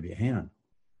out and give you a hand.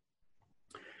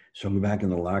 So I'm back in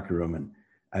the locker room, and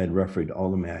I had refereed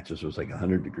all the matches. It was like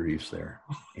 100 degrees there.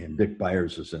 And Dick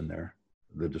Byers is in there,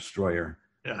 the Destroyer.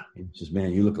 Yeah. He says,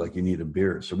 man, you look like you need a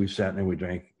beer. So we sat there, we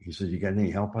drank. He says, you got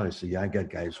any help out? I said, yeah, I got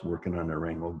guys working on the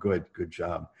ring. Well, good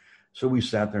job. So we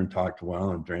sat there and talked a while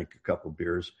and drank a couple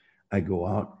beers. I go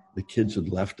out. The kids had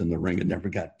left in the ring and never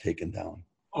got taken down.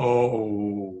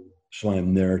 Oh. So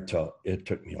I'm there till it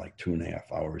took me like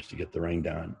 2.5 hours to get the ring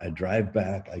down. I drive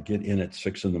back. I get in at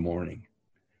 6 a.m.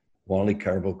 Wally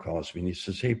Carbo calls me and he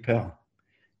says, hey, pal,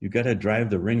 you got to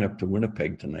drive the ring up to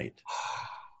Winnipeg tonight.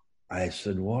 I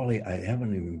said, Wally, I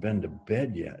haven't even been to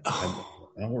bed yet. I'm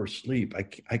an hour sleep.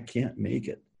 I can't make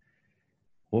it.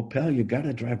 well, pal, you got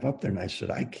to drive up there. And I said,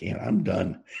 I can't, I'm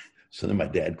done. So then my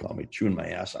dad called me chewing my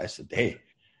ass. I said, hey,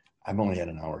 I've only had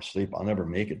an hour's sleep. I'll never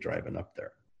make it driving up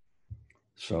there.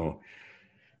 So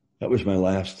that was my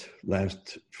last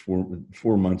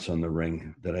 4 months on the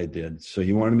ring that I did. So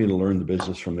he wanted me to learn the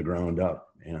business from the ground up,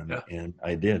 and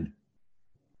I did.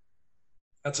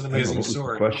 That's an amazing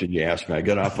story. The question you asked me, I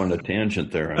got off on a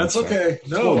tangent there. That's okay.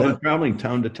 No, then traveling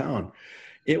town to town.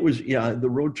 It was, the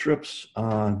road trips.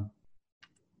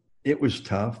 It was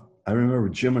tough. I remember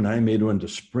Jim and I made one to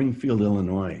Springfield,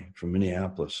 Illinois from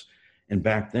Minneapolis. And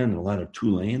back then, a lot of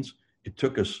 2 lanes, it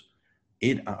took us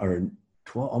 8 or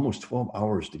 12, almost 12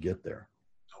 hours to get there.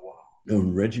 Oh, wow.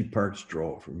 And Reggie Parks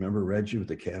drove. Remember Reggie with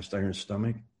the cast iron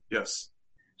stomach? Yes.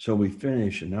 So we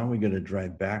finished, and now we got to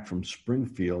drive back from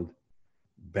Springfield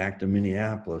back to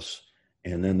Minneapolis.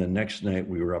 And then the next night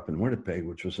we were up in Winnipeg,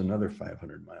 which was another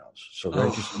 500 miles. So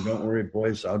Reggie said, don't worry,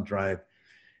 boys, I'll drive.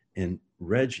 And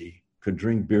Reggie could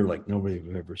drink beer like nobody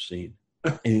I've ever seen.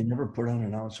 And he never put on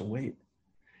an ounce of weight.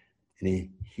 And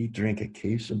he drank a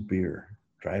case of beer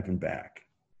driving back.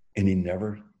 And he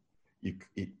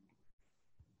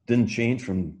didn't change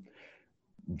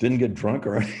didn't get drunk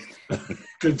or anything.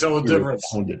 Couldn't tell the difference.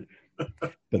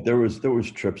 But there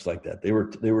was trips like that. They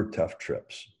were tough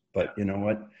trips. But you know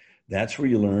what? That's where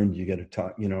you learn. You got to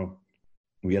talk, we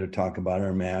got to talk about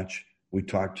our match. We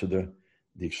talked to the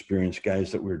experienced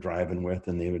guys that we were driving with,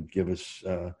 and they would give us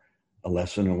a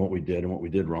lesson on what we did and what we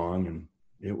did wrong. And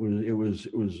it was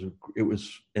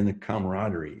in the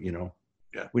camaraderie,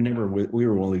 Yeah. We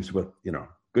were always with,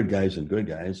 good guys and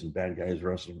bad guys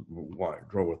drove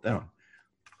with them.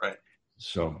 Right.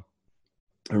 So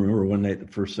I remember one night, the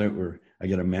first night I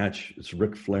got a match. It's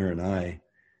Ric Flair and I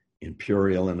in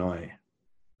Peoria, Illinois.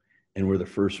 And we're the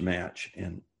first match.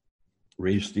 And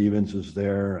Ray Stevens is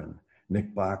there, and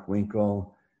Nick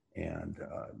Bockwinkel, and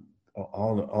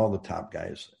all the top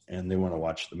guys. And they want to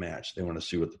watch the match. They want to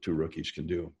see what the 2 rookies can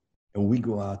do. And we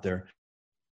go out there.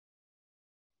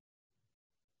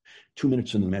 2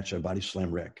 minutes in the match, I body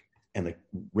slam Rick, and the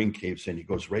ring caves in. He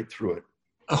goes right through it.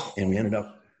 Oh. And we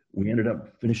ended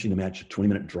up finishing the match a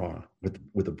 20-minute draw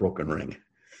with a broken ring.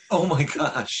 Oh my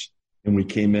gosh. And we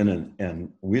came in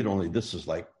and we're only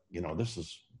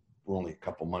a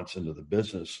couple months into the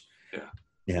business. Yeah.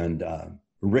 And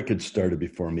Rick had started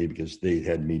before me because they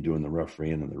had me doing the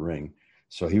refereeing in the ring.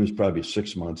 So he was probably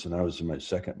 6 months and I was in my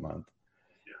 2nd month.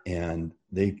 Yeah. And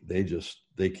they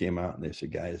came out and they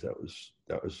said, guys, that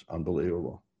was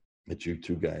unbelievable that you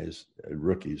 2 guys,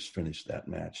 rookies, finished that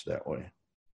match that way.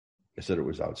 I said it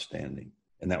was outstanding.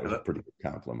 And that was a pretty good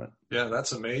compliment. Yeah,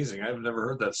 that's amazing. I've never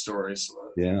heard that story. So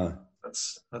yeah.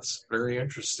 That's very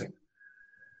interesting.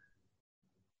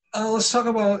 Let's talk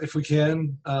about, if we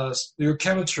can, your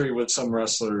chemistry with some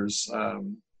wrestlers.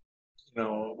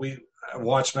 We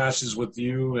watched matches with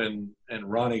you and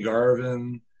Ronnie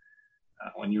Garvin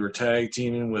when you were tag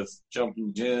teaming with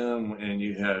Jumping Jim, and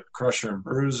you had Crusher and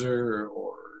Bruiser,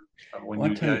 or when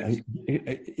you guys.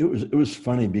 It was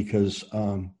funny because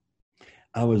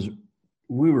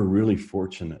we were really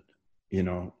fortunate, in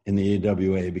the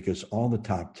AWA, because all the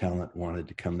top talent wanted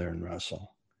to come there and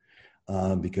wrestle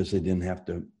because they didn't have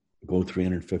to go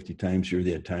 350 times a year.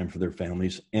 They had time for their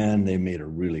families, and they made a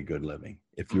really good living.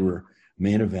 If you were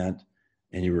main event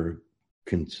and you were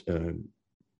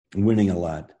winning a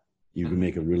lot, you could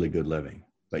make a really good living,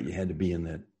 but you had to be in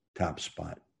that top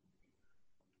spot.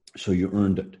 So you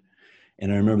earned it.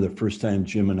 And I remember the first time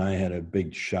Jim and I had a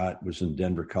big shot was in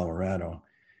Denver, Colorado.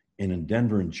 And in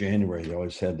Denver in January, they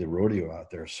always had the rodeo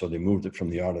out there. So they moved it from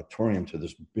the auditorium to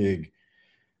this big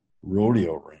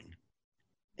rodeo ring.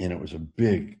 And it was a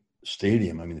big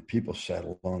stadium. I mean, the people sat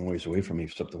a long ways away from me,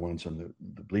 except the ones on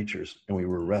the bleachers. And we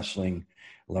were wrestling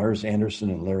Lars Anderson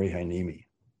and Larry Hynemi.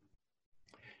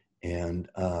 And,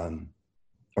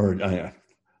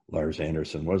 Lars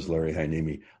Anderson was Larry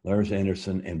Hynemi. Lars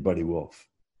Anderson and Buddy Wolf.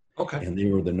 Okay. And they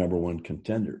were the number 1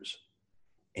 contenders.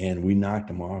 And we knocked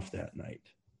them off that night.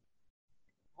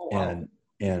 Oh, wow.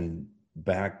 And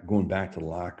going back to the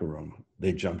locker room,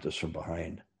 they jumped us from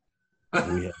behind.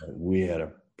 we had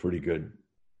a pretty good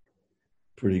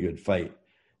fight.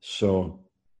 So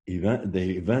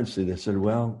eventually they said,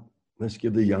 well, let's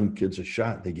give the young kids a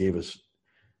shot. They gave us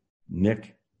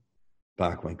Nick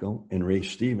Bockwinkel and Ray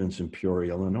Stevens in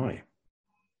Peoria, Illinois.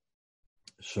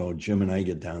 So Jim and I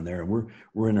get down there, and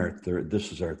we're in our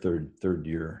third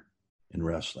year in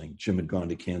wrestling. Jim had gone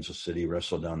to Kansas City,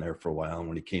 wrestled down there for a while, and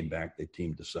when he came back, they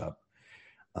teamed us up.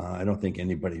 I don't think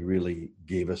anybody really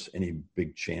gave us any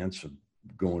big chance of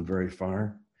going very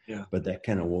far. Yeah. But that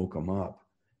kind of woke them up.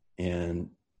 And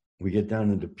we get down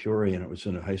into Peoria, and it was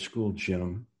in a high school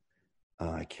gym.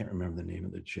 I can't remember the name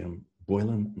of the gym.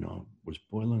 Boylan? No, was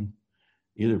Boylan,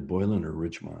 either Boylan or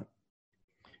Ridgemont.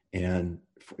 And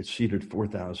it seated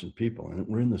 4,000 people. And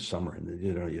we're in the summer,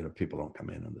 and people don't come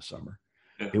in the summer.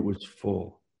 Yeah. It was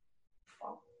full.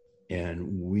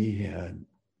 And we had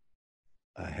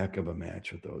a heck of a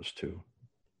match with those two.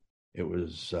 It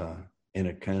was, and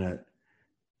it kind of,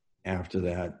 after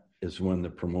that is when the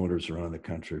promoters around the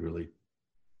country really,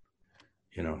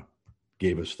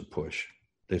 gave us the push.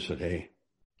 They said, hey,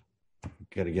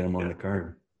 got to get them on the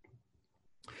card.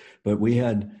 But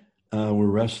we're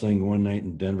wrestling one night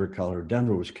in Denver, Colorado.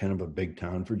 Denver was kind of a big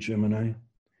town for Jim and I.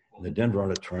 And the Denver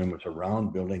Auditorium was a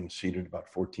round building, seated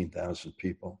about 14,000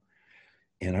 people.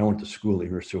 And I went to school at the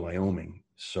University of Wyoming.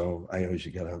 So I always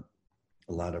got a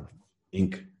lot of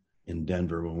ink in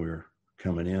Denver when we were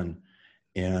coming in.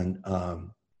 And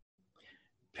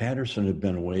Patterson had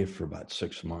been away for about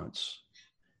 6 months.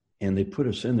 And they put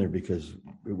us in there because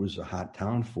it was a hot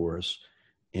town for us,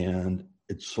 and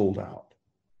it sold out.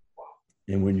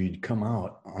 And when you'd come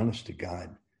out, honest to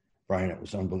God, Brian, it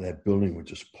was unbelievable. That building would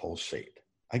just pulsate.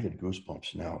 I get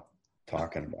goosebumps now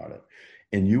talking about it.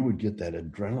 And you would get that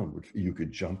adrenaline. You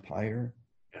could jump higher,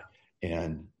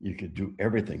 and you could do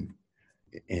everything.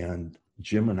 And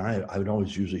Jim and I would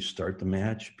always usually start the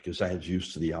match because I was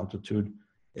used to the altitude.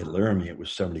 At Laramie, it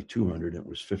was 7,200. It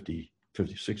was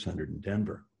 5,600 in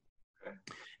Denver.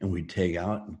 And we'd tag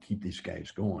out and keep these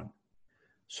guys going.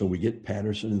 So we get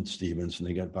Patterson and Stevens, and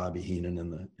they got Bobby Heenan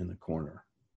in the corner.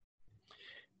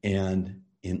 And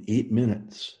in 8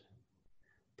 minutes,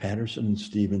 Patterson and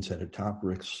Stevens had a top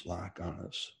wrist lock on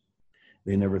us.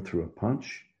 They never threw a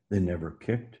punch. They never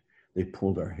kicked. They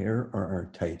pulled our hair or our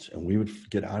tights, and we would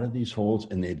get out of these holes,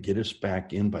 and they'd get us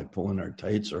back in by pulling our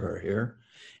tights or our hair.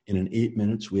 And in 8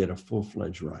 minutes, we had a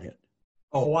full-fledged riot.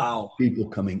 Oh, wow. People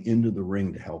coming into the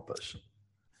ring to help us.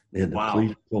 They had the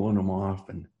police pulling them off.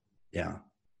 And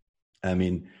I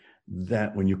mean,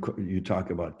 that when you talk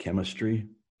about chemistry,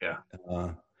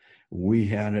 we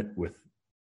had it with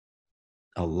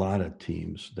a lot of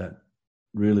teams that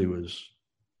really was,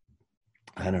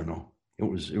 I don't know, it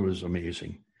was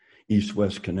amazing.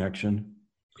 East-West connection.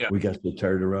 Yeah. We got so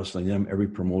tired of wrestling them. Every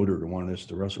promoter wanted us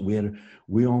to wrestle.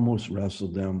 We almost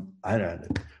wrestled them.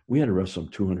 We had to wrestle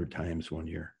them 200 times one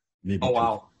year. Maybe. Oh,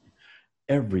 wow.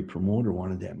 Every promoter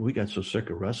wanted that. We got so sick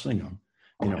of wrestling them,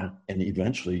 and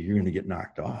eventually you're going to get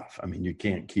knocked off. I mean, you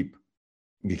can't keep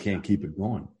it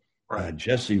going. Right.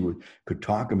 Jesse could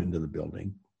talk him into the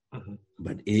building,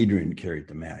 but Adrian carried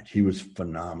the match. He was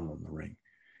phenomenal in the ring.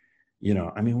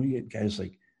 I mean, we get guys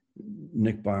like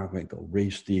Nick Bockwinkel,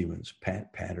 Ray Stevens,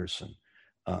 Pat Patterson,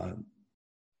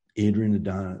 Adrian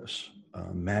Adonis,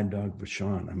 Mad Dog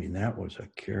Vachon. I mean, that was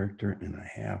a character and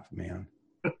a half, man.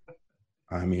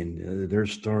 I mean,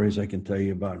 there's stories I can tell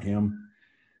you about him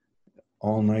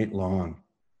all night long.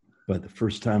 But the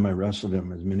first time I wrestled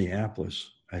him in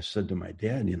Minneapolis, I said to my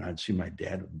dad, I'd see my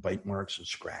dad with bite marks and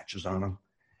scratches on him.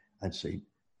 I'd say,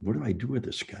 what do I do with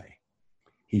this guy?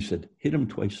 He said, hit him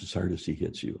twice as hard as he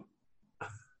hits you.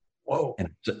 Whoa.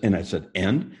 And I said,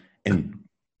 and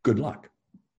good luck.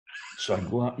 So I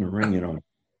go out in the ring,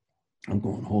 I'm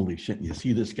going, holy shit. And you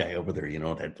see this guy over there,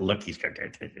 that look, he's got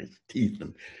his teeth.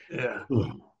 And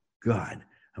oh, God,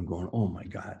 I'm going, oh, my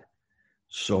God.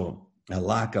 So I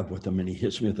lock up with him, and he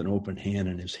hits me with an open hand,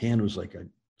 and his hand was like a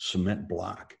cement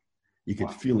block. You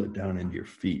could feel it down into your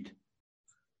feet.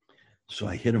 So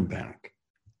I hit him back,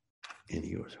 and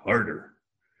he goes, harder.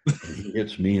 And he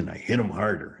hits me, and I hit him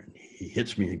harder. And he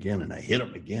hits me again, and I hit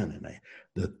him again.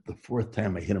 And the fourth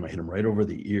time I hit him right over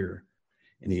the ear.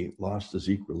 And he lost his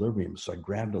equilibrium. So I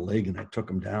grabbed a leg and I took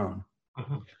him down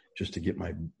just to get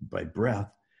my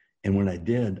breath. And when I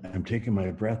did, I'm taking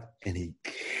my breath, and he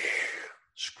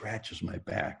scratches my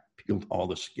back, peeled all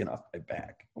the skin off my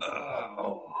back.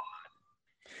 Oh.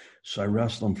 So I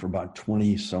wrestled him for about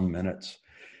 20 some minutes,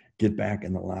 get back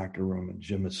in the locker room, and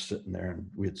Jim is sitting there, and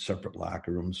we had separate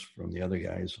locker rooms from the other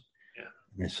guys. Yeah.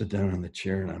 And I sit down in the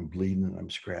chair, and I'm bleeding, and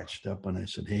I'm scratched up. And I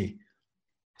said, hey,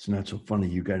 it's not so funny.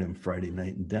 You got him Friday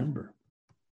night in Denver.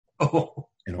 Oh.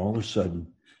 And all of a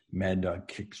sudden, Mad Dog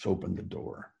kicks open the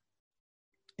door.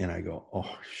 And I go,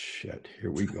 oh, shit, here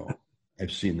we go.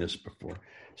 I've seen this before.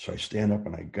 So I stand up,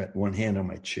 and I got one hand on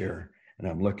my chair, and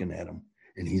I'm looking at him.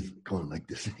 And he's going like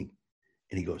this thing.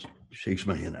 And he goes, shakes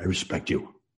my hand. I respect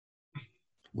you.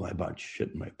 Well, I about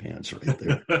shit in my pants right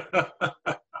there.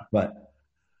 But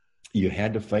you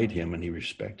had to fight him, and he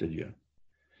respected you.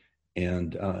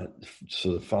 And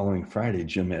so the following Friday,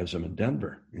 Jim has him in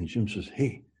Denver. And Jim says,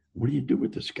 hey, what do you do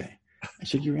with this guy? I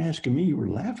said, you're asking me. You were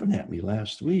laughing at me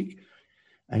last week.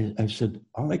 I said,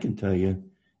 all I can tell you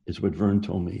is what Vern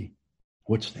told me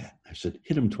what's that? I said,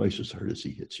 hit him twice as hard as he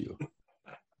hits you.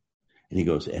 And he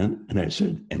goes, and I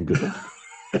said, and good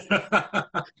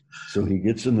luck. So he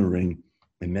gets in the ring,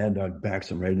 and Mad Dog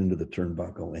backs him right into the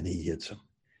turnbuckle, and he hits him.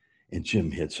 And Jim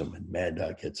hits him, and Mad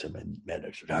Dog hits him, and Mad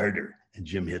Dog said, harder. And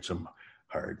Jim hits him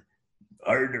hard.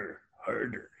 Harder,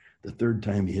 harder. The third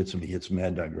time he hits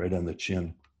Mad Dog right on the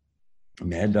chin.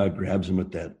 Mad Dog grabs him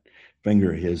with that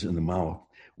finger of his in the mouth,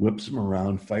 whips him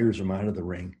around, fires him out of the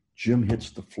ring. Jim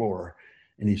hits the floor,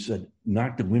 and he said,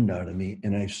 knock the wind out of me,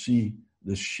 and I see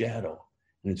this shadow,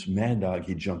 and it's Mad Dog.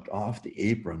 He jumped off the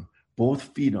apron, both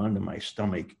feet onto my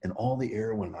stomach, and all the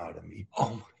air went out of me.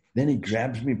 Oh. Then he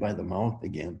grabs me by the mouth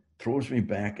again, throws me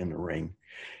back in the ring,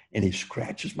 and he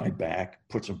scratches my back,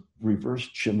 puts a reverse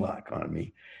chin lock on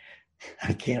me.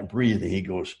 I can't breathe, and he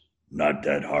goes, not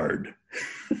that hard.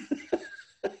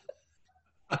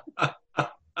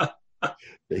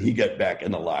 He got back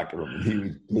in the locker room, and he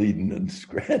was bleeding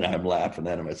and I'm laughing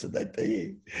at him. I said,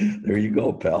 hey, there you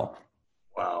go, pal.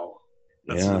 Wow.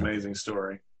 That's an amazing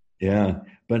story. Yeah.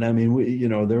 But I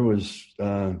mean, there was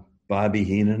Bobby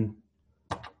Heenan.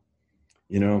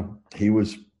 He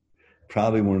was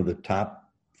probably one of the top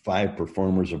 5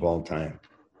 performers of all time.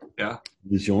 Yeah. He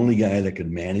was the only guy that could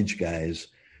manage guys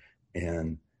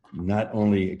and not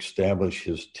only establish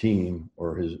his team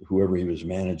or whoever he was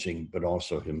managing, but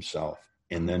also himself.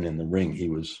 And then in the ring, he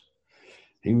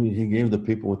gave the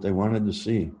people what they wanted to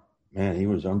see. Man, he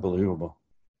was unbelievable.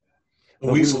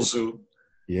 The weasel suit.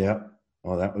 Yeah.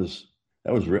 Oh, that was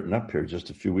written up here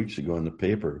just a few weeks ago in the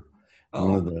paper. Oh.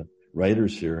 One of the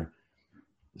writers here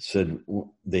said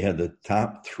they had the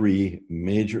top 3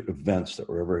 major events that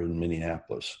were ever in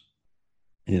Minneapolis.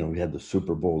 We had the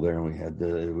Super Bowl there, and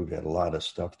we've had a lot of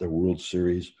stuff, the World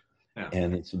Series. Yeah.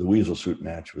 And the weasel suit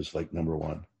match was like number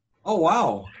 1. Oh,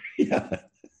 wow. Yeah.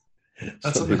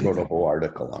 So they wrote a whole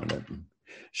article on it and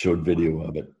showed video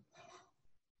of it.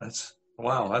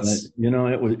 Wow.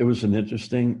 It was an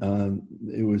interesting,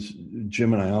 it was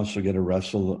Jim and I also get to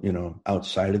wrestle,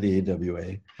 outside of the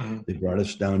AWA. Mm-hmm. They brought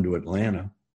us down to Atlanta.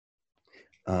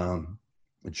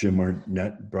 Jim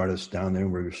Arnett brought us down there.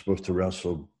 We were supposed to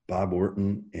wrestle Bob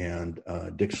Orton and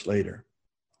Dick Slater.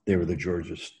 They were the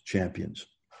Georgia champions.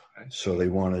 Okay. So they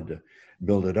wanted to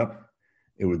build it up.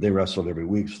 They wrestled every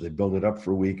week, so they built it up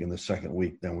for a week, and the second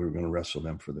week, then we were going to wrestle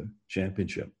them for the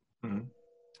championship. Mm-hmm.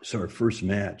 So our first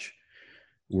match,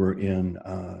 we're in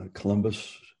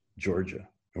Columbus, Georgia,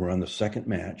 and we're on the second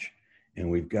match, and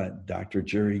we've got Dr.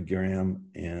 Jerry Graham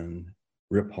and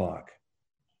Rip Hawk,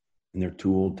 and they're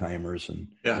 2 old timers, and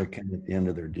they're kind of at the end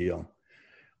of their deal.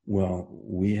 Well,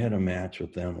 we had a match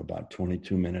with them about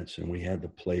 22 minutes, and we had the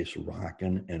place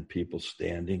rocking and people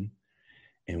standing.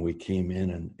 And we came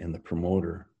in, and the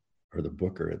promoter or the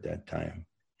booker at that time,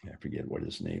 I forget what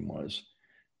his name was,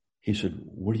 he said,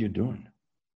 what are you doing?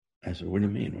 I said, what do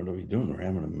you mean? What are we doing? We're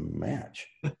having a match.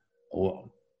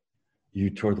 Well, you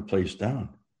tore the place down.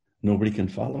 Nobody can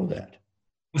follow that.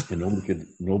 And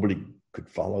nobody could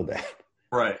follow that.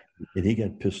 Right. And he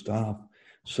got pissed off.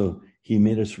 So he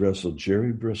made us wrestle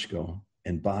Jerry Briscoe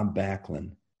and Bob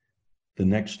Backlund the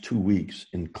next 2 weeks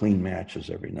in clean matches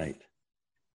every night.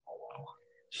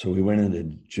 So we went into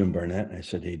Jim Barnett, and I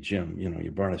said, hey, Jim,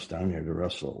 you brought us down here to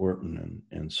wrestle Orton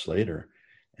and Slater,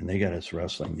 and they got us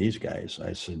wrestling these guys.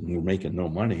 I said, we're making no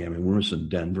money. I mean, we're in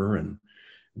Denver, and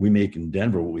we make in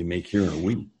Denver what we make here in a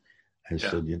week. I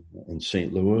said, in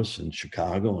St. Louis and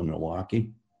Chicago and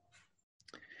Milwaukee.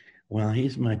 Well,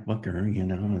 he's my booker,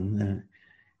 and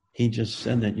he just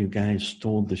said that you guys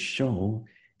stole the show,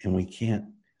 and we can't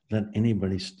let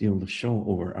anybody steal the show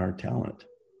over our talent.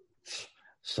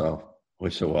 So we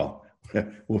said, well,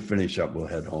 we'll finish up. We'll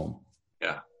head home.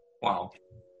 Yeah. Wow.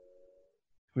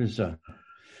 It was, but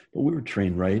we were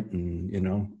trained right.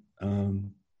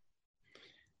 And,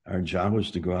 our job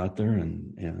was to go out there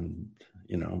and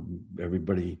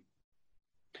everybody,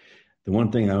 the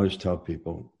one thing I always tell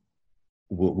people,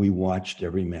 we watched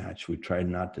every match. We tried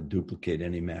not to duplicate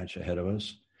any match ahead of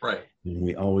us. Right. And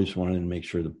we always wanted to make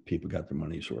sure that people got their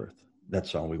money's worth.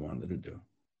 That's all we wanted to do.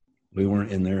 We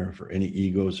weren't in there for any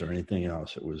egos or anything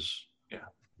else. It was,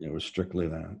 it was strictly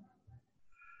that.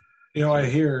 I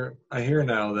hear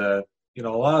now that, a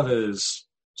lot of it is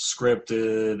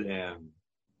scripted and,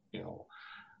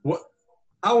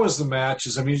 how was the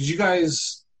matches? I mean, did you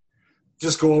guys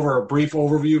just go over a brief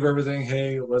overview of everything?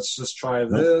 Hey, let's just try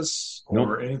this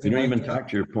or anything. You don't like even talk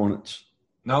to your opponents.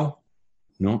 No?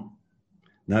 No,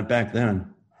 not back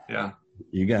then. Yeah.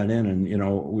 You got in and,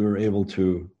 we were able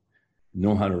to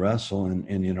know how to wrestle.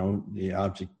 And the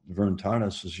object Vern taught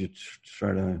us is you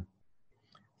try to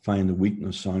find the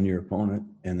weakness on your opponent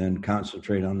and then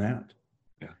concentrate on that.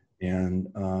 Yeah. And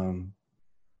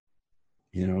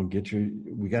You know,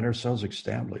 we got ourselves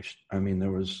established. I mean,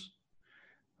 there was,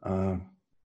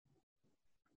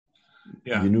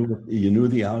 Yeah. you knew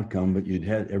the outcome, but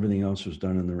everything else was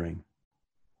done in the ring.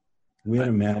 We had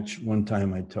a match one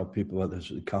time. I tell people about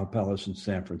this at the Cow Palace in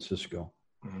San Francisco.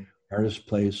 Mm-hmm. Hardest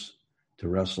place to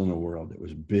wrestle in the world. It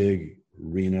was big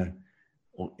arena.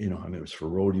 You know, I mean, it was for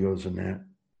rodeos and that.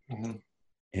 Mm-hmm.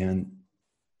 And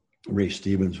Ray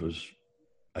Stevens was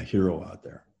a hero out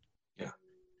there. Yeah.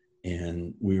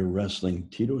 And we were wrestling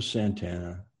Tito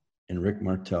Santana and Rick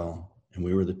Martel, and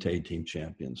we were the tag team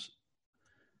champions.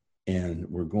 And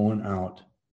we're going out,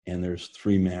 and there's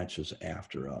 3 matches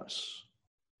after us.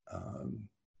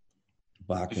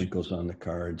 Bockwinkel's on the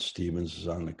card, Stevens is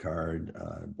on the card,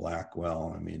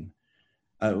 Blackwell. I mean,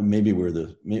 I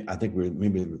think we're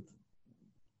maybe the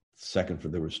second for,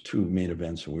 there was 2 main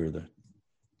events, and we were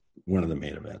one of the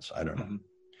main events. I don't know.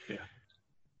 Mm-hmm. Yeah.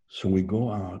 So we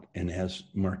go out, and as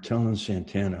Martel and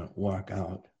Santana walk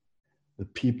out, the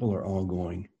people are all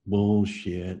going,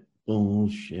 bullshit,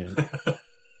 bullshit.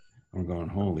 I'm going,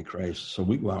 holy Christ. So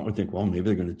we go out and we think, well, maybe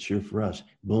they're going to cheer for us.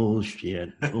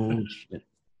 Bullshit, bullshit.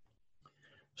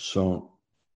 So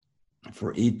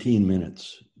for 18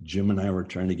 minutes, Jim and I were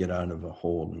trying to get out of a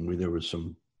hole, and there was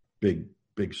some big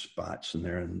spots in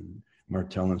there, and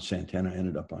Martel and Santana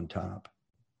ended up on top.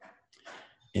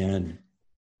 And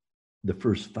the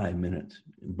first 5 minutes,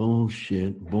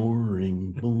 bullshit,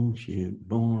 boring, bullshit,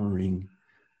 boring.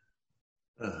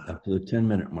 Up to the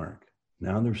 10-minute mark.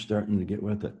 Now they're starting to get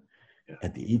with it. Yeah.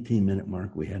 At the 18-minute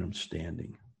mark, we had them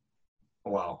standing.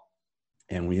 Wow.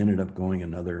 And we ended up going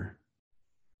another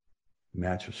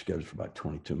match was scheduled for about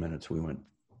 22 minutes. We went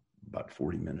about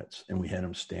 40 minutes, and we had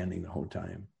them standing the whole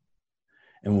time.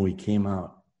 And when we came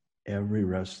out, every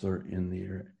wrestler in the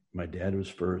air, my dad was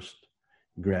first,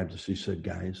 grabbed us. He said,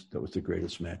 guys, that was the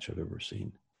greatest match I've ever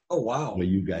seen. Oh, wow. Well,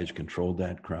 you guys controlled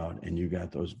that crowd, and you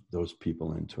got those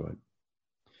people into it.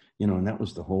 You know, and that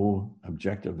was the whole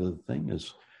objective of the thing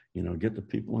is, you know, get the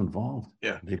people involved.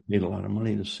 Yeah. They paid a lot of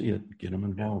money to see it, get them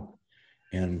involved.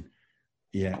 Yeah. And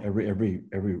yeah, every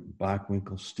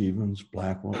Bockwinkel, Stevens,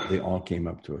 Blackwell, they all came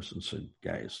up to us and said,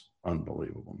 guys,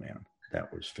 unbelievable, man.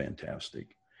 That was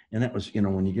fantastic. And that was, you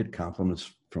know, when you get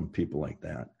compliments from people like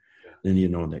that, then you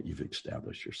know that you've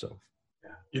established yourself.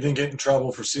 Yeah. You didn't get in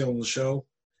trouble for stealing the show?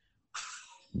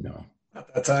 No.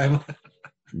 At that time?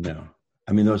 No.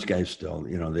 I mean, those guys still,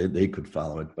 you know, they could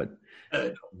follow it, but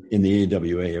in the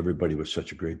AWA, everybody was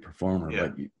such a great performer. Yeah.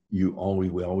 But we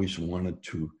always wanted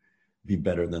to be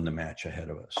better than the match ahead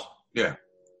of us. Yeah,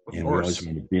 and we always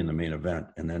wanted to be in the main event.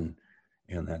 And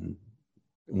then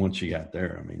once you got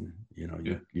there, I mean, you know,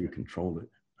 you controlled it.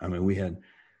 I mean, we had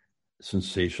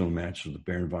sensational matches with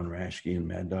Baron von Raschke and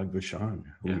Mad Dog Vachon,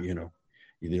 who, you know,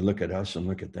 they look at us and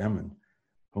look at them, and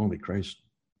holy Christ,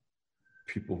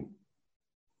 people.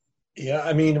 Yeah,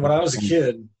 I mean, when I was a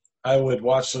kid, I would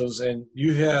watch those, and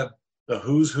you had the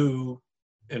who's who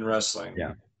in wrestling.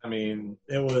 Yeah. I mean,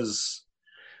 it was,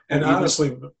 and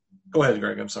honestly, go ahead,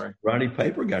 Greg, I'm sorry. Roddy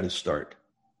Piper got his start.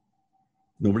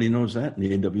 Nobody knows that in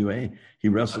the AWA. He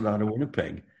wrestled out of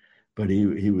Winnipeg, but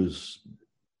he was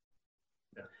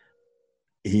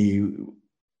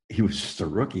just a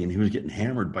rookie, and he was getting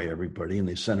hammered by everybody, and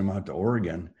they sent him out to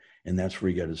Oregon, and that's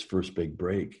where he got his first big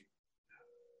break.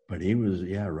 But he was,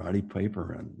 Roddy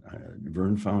Piper, and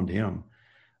Vern found him.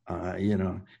 You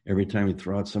know, every time we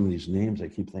throw out some of these names, I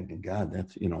keep thinking, God,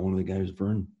 that's, you know, one of the guys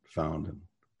Vern found and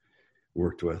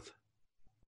worked with.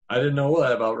 I didn't know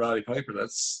that about Roddy Piper.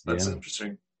 That's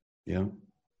interesting. Yeah.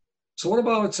 So what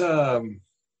about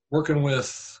working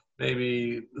with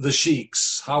maybe the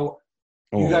Sheiks? How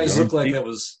you guys look like it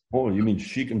was. Oh, you mean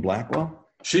Sheik and Blackwell?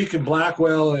 Sheik and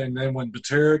Blackwell, and then when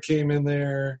Patera came in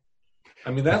there,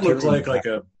 I mean, that looked like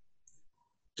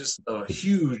just a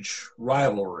huge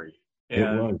rivalry. And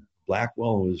it was.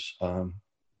 Blackwell was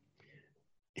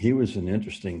he was an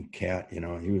interesting cat. You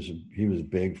know, he was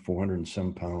big, 400 and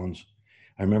some pounds.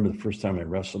 I remember the first time I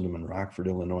wrestled him in Rockford,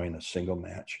 Illinois, in a single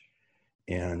match,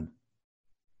 and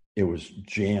it was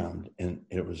jammed, and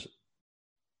it was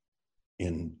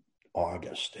in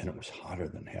August, and it was hotter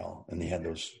than hell, and they had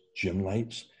those gym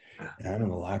lights, and I'm in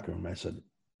the locker room.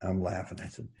 I'm laughing. I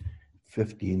said,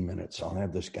 15 minutes, I'll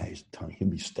have this guy's tongue. He'll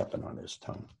be stepping on his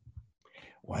tongue.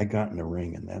 Well, I got in the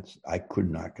ring, and I could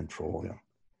not control him.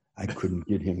 I couldn't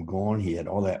get him going. He had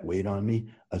all that weight on me.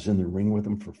 I was in the ring with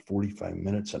him for 45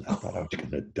 minutes, and I thought I was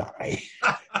going to die.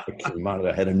 I came out of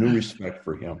it. I had a new respect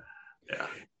for him. Yeah.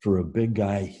 For a big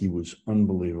guy, he was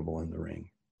unbelievable in the ring.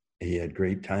 He had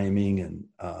great timing, and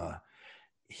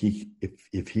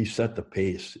if he set the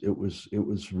pace, it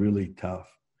was really tough.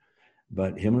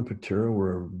 But him and Patera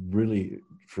were really,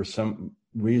 for some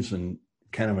reason,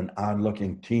 kind of an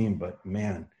odd-looking team, but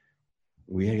man,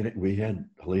 we had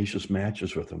hellacious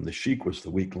matches with him. The Sheik was the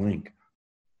weak link.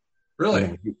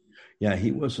 Really?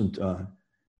 He wasn't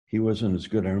as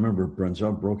good. I remember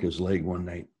Brunzell broke his leg one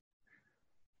night,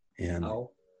 and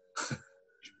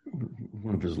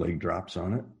one of his leg drops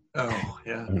on it. Oh,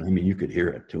 yeah. I mean, you could hear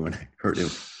it too, and I heard him.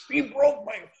 He broke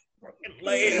my fucking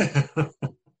leg.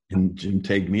 And Jim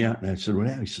tagged me out, and I said, "What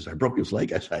happened?" He says, "I broke his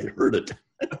leg." I said, "I heard it."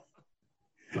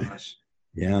 Gosh.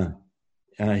 Yeah.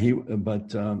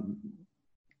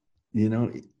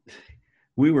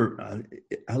 We were.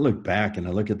 I look back and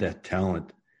I look at that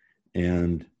talent,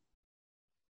 and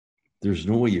there's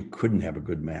no way you couldn't have a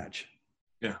good match.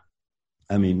 Yeah.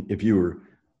 I mean, if you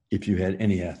had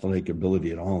any athletic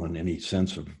ability at all, in any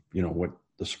sense of what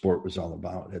the sport was all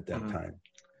about at that time.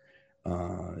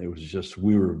 It was just,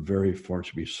 we were very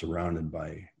fortunate to be surrounded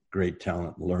by great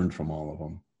talent, learned from all of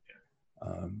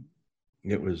them.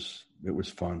 It was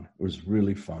fun. It was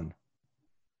really fun.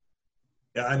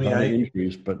 Yeah, I mean,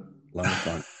 injuries, but a lot of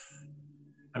fun.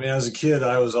 I mean, as a kid,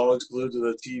 I was always glued to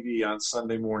the TV on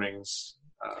Sunday mornings.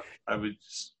 I would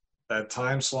that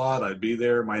time slot, I'd be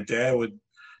there. My dad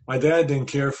didn't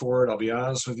care for it, I'll be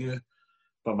honest with you,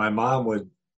 but my mom would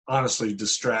honestly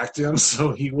distract him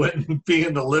so he wouldn't be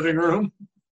in the living room.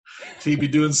 He'd be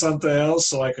doing something else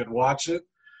so I could watch it.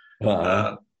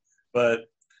 But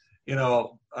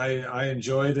I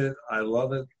enjoyed it. I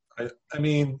love it. I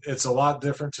mean, it's a lot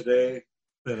different today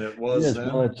than it was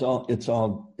then. Well, it's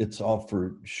all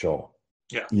for show.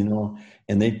 Yeah.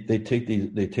 And they take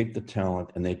the talent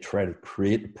and they try to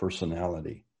create a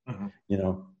personality.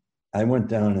 Mm-hmm. I went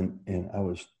down and I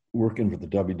was working for the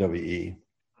WWE,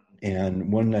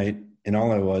 and one night, and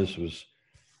all I was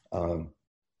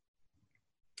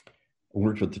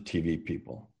worked with the TV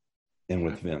people and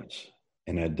with Vince,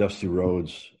 and I had Dusty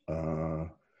Rhodes,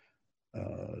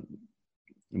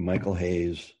 Michael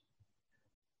Hayes,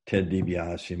 Ted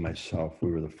DiBiase, myself.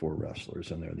 We were the four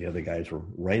wrestlers in there. The other guys were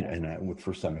right. And the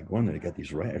first time I go in there, I got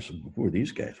these right. I said, "Who are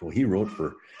these guys?" Well, he wrote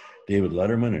for David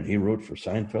Letterman, and he wrote for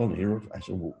Seinfeld, and I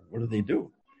said, "Well, what do they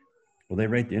do?" "Well, they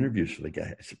write the interviews for the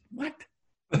guy." I said, "What?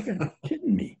 You gotta be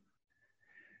kidding me."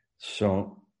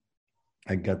 So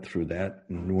I got through that.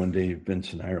 And one day,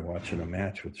 Vince and I are watching a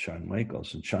match with Shawn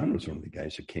Michaels, and Shawn was one of the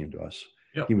guys that came to us.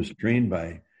 Yep. He was trained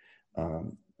by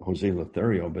Jose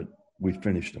Lothario, but we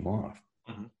finished him off.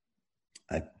 Mm-hmm.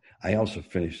 I also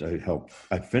finished.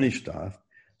 I finished off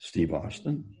Steve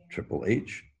Austin, Triple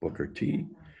H, Booker T,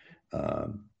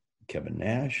 Kevin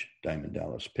Nash, Diamond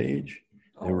Dallas Page.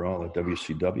 They were all at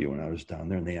WCW when I was down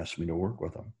there, and they asked me to work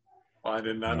with them. Well, I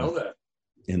did not know that.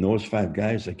 And those five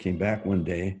guys that came back one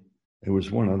day, there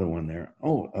was one other one there.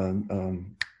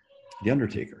 The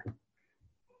Undertaker.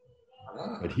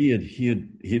 But he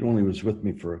had only was with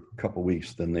me for a couple of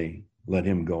weeks. Then they let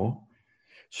him go.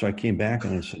 So I came back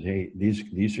and I said, "Hey,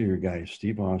 these are your guys: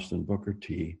 Steve Austin, Booker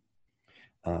T,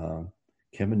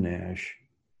 Kevin Nash,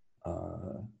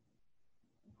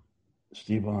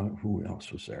 who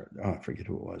else was there? Oh, I forget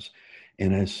who it was."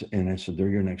 And I said, "They're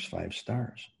your next 5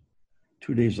 stars."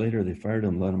 2 days later, they fired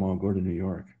him, let them all go to New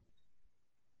York.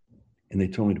 And they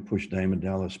told me to push Diamond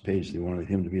Dallas Page. They wanted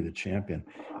him to be the champion.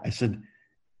 I said,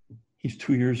 "He's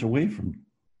 2 years away from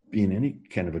being any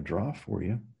kind of a draw for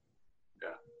you."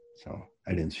 Yeah. So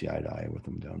I didn't see eye to eye with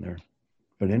him down there.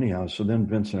 But anyhow, so then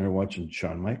Vince and I were watching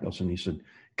Shawn Michaels, and he said,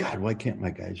 "God, why can't my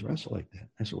guys wrestle like that?"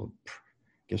 I said, "Well,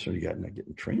 guess what? You got not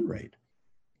getting trained right."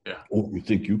 Yeah. "Oh, you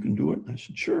think you can do it?" I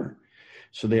said, "Sure."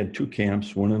 So they had 2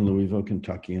 camps, one in Louisville,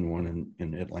 Kentucky, and one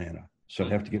in Atlanta. So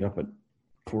I'd have to get up at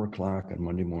 4:00 on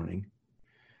Monday morning,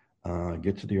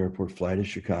 get to the airport, fly to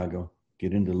Chicago,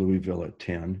 get into Louisville at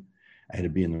 10. I had to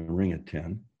be in the ring at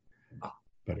 10,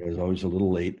 but I was always a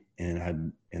little late,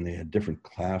 and they had different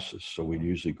classes. So we'd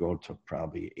usually go to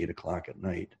probably 8:00 at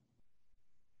night,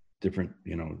 different,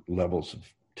 levels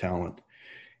of talent.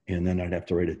 And then I'd have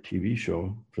to write a TV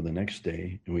show for the next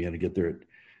day. And we had to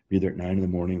be there at 9 in the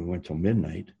morning. We went till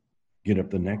midnight, get up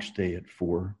the next day at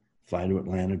 4, fly to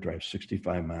Atlanta, drive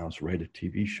 65 miles, write a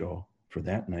TV show for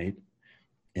that night,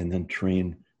 and then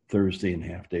train Thursday and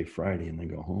half day Friday, and then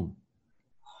go home.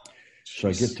 So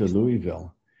I get to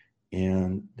Louisville,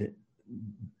 and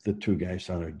the 2 guys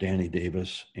down there, Danny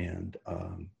Davis and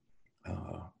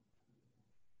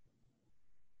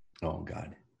oh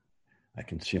God, I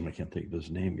can see him. I can't think of his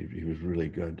name. He was really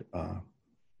good.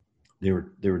 They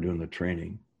were doing the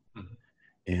training, mm-hmm.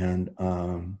 And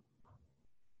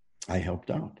I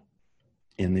helped out.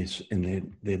 And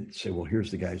they'd say, "Well,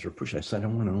 here's the guys we're pushing." I said, "I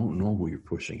want to know who you're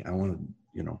pushing. I want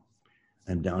to,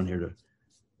 I'm down here to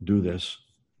do this."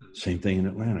 Same thing in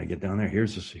Atlanta. I get down there.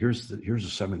 Here's the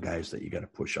 7 guys that you got to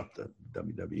push up the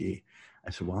WWE. I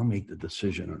said, well, I'll make the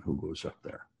decision on who goes up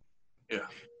there. Yeah.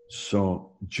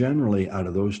 So generally, out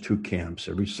of those 2 camps,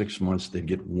 every 6 months they'd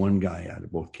get 1 guy out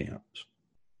of both camps.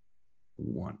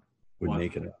 1 would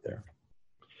make it up there.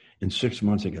 In 6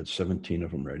 months, I got 17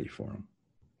 of them ready for him.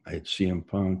 I had CM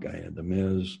Punk. I had The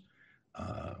Miz.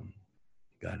 God,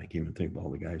 I can't even think of all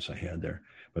the guys I had there.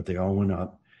 But they all went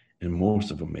up, and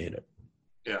most of them made it.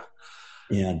 Yeah.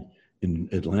 And in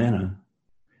Atlanta,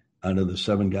 out of the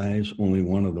 7 guys, only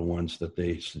 1 of the ones that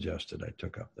they suggested I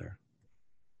took up there.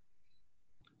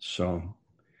 So,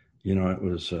 it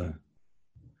was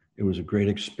a great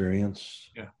experience.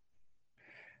 Yeah.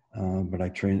 But I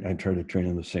try to train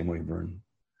in the same way Vern.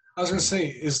 I was going to say,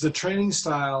 is the training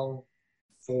style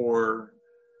for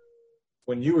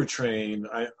when you were trained,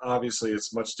 obviously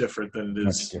it's much different than it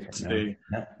is today.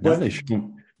 Now they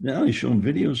show them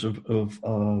videos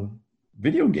of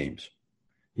video games.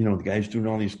 The guys doing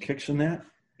all these kicks and that.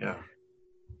 Yeah.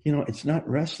 It's not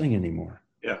wrestling anymore.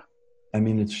 Yeah. I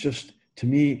mean, it's just, to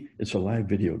me, it's a live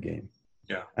video game.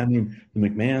 Yeah. I mean, the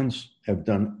McMahons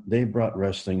they brought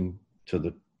wrestling to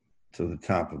the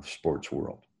top of the sports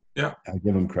world. Yeah. I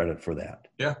give him credit for that.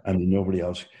 Yeah. I mean, nobody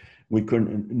else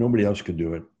could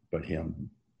do it but him.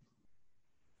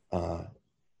 And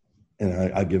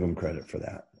I give him credit for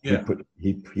that. Yeah.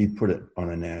 He put it on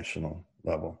a national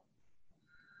level.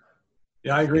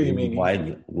 Yeah, I agree.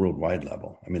 Worldwide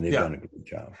level. I mean, they've done a good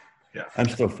job. Yeah. I'm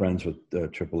still friends with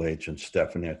Triple H and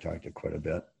Stephanie. I talked to quite a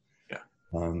bit.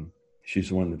 Yeah. She's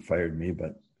the one that fired me,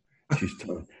 but she's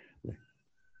told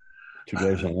 2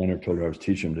 guys in Atlanta told her I was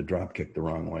teaching them to drop kick the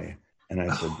wrong way. And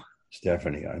I said,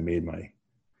 Stephanie, I made my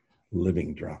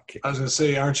living drop kick. I was going to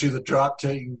say, aren't you the drop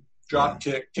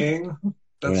kick king?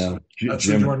 That's Jim, what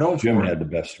you were known Jim for. had the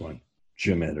best one.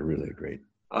 Jim had a really great.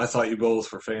 I thought you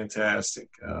both were fantastic.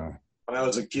 When I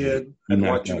was a kid, I'd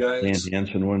watch you guys. Dan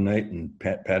Hansen one night and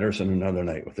Pat Patterson another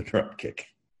night with a drop kick.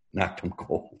 Knocked him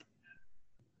cold.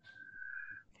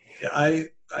 Yeah, I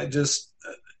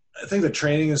think the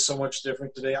training is so much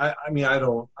different today.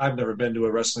 I've never been to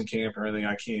a wrestling camp or anything.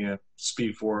 I can't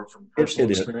speak for it from personal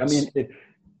experience.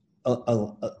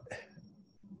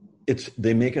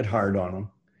 They make it hard on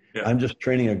them. Yeah. I'm just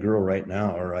training a girl right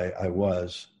now, or I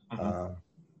was,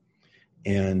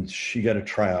 and she got a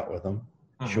tryout with them.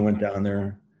 She went down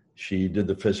there. She did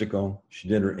the physical. She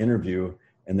did her interview,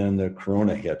 and then the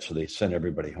corona hit, so they sent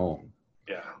everybody home.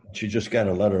 Yeah. She just got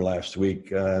a letter last week.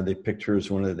 They picked her as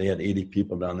they had 80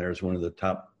 people down there as one of the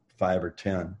top 5 or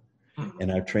 10.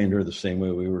 And I've trained her the same way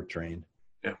we were trained.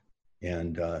 Yeah.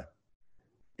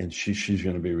 And she's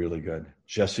going to be really good.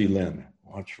 Jessie Lynn,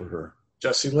 watch for her.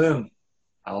 Jessie Lynn.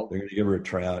 They're going to give her a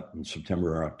tryout in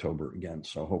September or October again.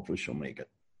 So hopefully she'll make it.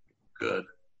 Good.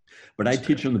 But I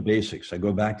teach them the basics. I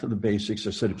go back to the basics.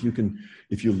 I said, if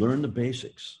you learn the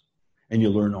basics and you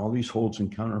learn all these holds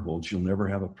and counter holds, you'll never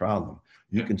have a problem.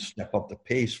 You can step up the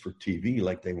pace for TV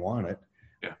like they want it.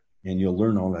 Yeah. And you'll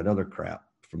learn all that other crap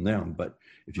from them. But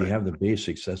if you have the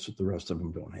basics, that's what the rest of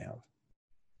them don't have.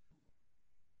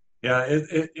 Yeah,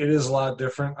 it is a lot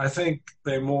different. I think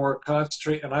they more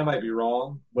concentrate, and I might be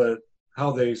wrong, but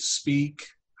how they speak,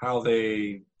 how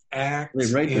they act.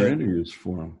 They write their interviews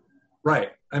for them. Right.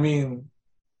 I mean,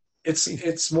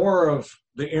 it's more of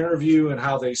the interview and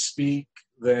how they speak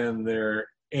than their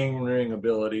in-ring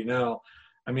ability. Now,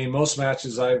 I mean, most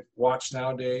matches I've watched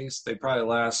nowadays, they don't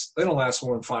last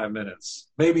more than 5 minutes,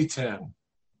 maybe 10.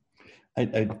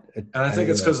 And I think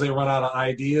it's because they run out of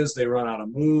ideas, they run out of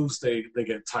moves, they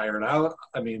get tired out.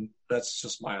 I mean, that's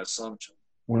just my assumption.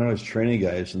 When I was training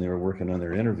guys and they were working on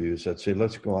their interviews, I'd say,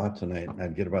 let's go out tonight. And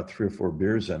I'd get about 3 or 4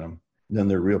 beers in them. And then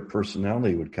their real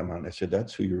personality would come out. And I said,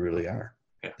 that's who you really are.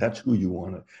 Yeah. That's who you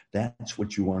want to, that's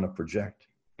what you want to project.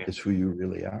 Yeah. Is who you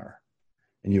really are.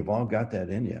 And you've all got that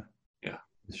in you. Yeah.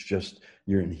 It's just,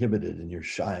 you're inhibited and you're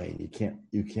shy. You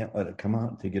can't let it come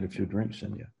out until you get a few drinks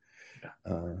in you.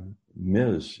 Yeah.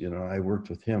 Miz, I worked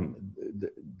with him.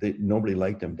 Nobody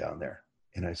liked him down there.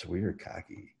 And I said, well, you're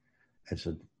cocky. I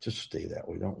said, just stay that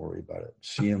way. Don't worry about it.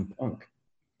 CM Punk,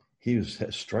 he was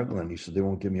struggling. He said, they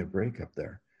won't give me a break up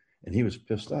there. And he was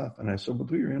pissed off. And I said, well,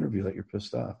 do your interview that you're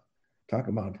pissed off. Talk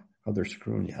about how they're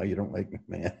screwing you, how you don't like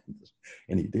McMahon.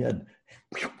 And he did.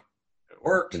 It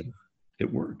worked.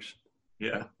 It works.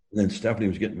 Yeah. And then Stephanie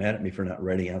was getting mad at me for not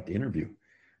writing out the interview.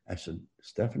 I said,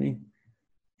 Stephanie,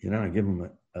 I give them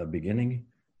a beginning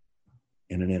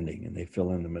and an ending, and they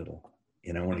fill in the middle.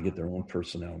 And I want to get their own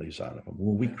personalities out of them.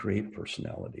 Well, we create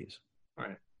personalities.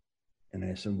 Right. And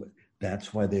I said,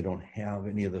 that's why they don't have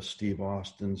any of the Steve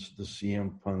Austins, the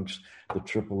CM Punks, the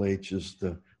Triple H's,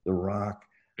 the Rock.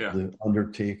 the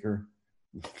Undertaker,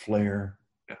 Flair,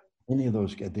 Yeah. any of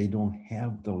those guys. They don't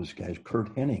have those guys.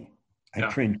 Kurt Hennig. I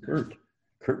trained Kurt.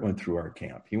 Kurt went through our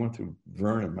camp. He went through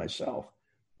Vern and myself.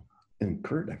 And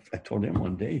Kurt, I told him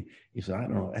one day, he said, I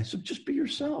don't know. I said, just be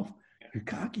yourself. You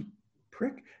cocky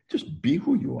prick. Just be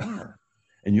who you are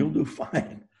and you'll do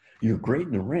fine. You're great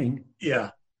in the ring.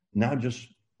 Yeah. Now just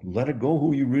let it go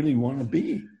who you really want to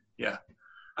be. Yeah.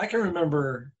 I can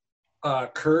remember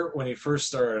Kurt when he first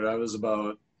started. I was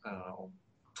about,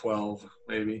 12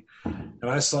 maybe. And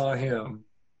I saw him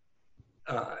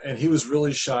and he was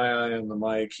really shy on the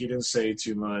mic. He didn't say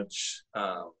too much.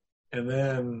 And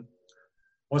then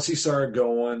once he started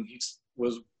going, he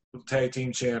was tag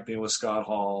team champion with Scott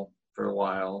Hall for a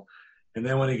while. And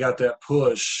then when he got that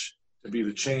push to be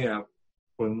the champ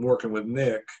when working with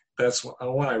Nick, that's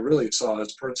when I really saw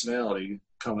his personality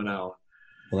coming out.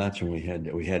 Well, that's when we had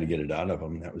to get it out of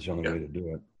him. That was the only way to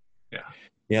do it. Yeah.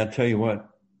 Yeah, I'll tell you what,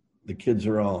 the kids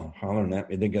are all hollering at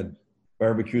me. They got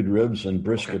barbecued ribs and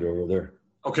brisket over there.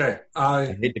 Okay.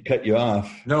 I hate to cut you off.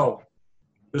 No,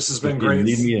 this has been great.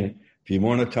 If you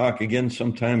want to talk again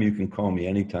sometime, you can call me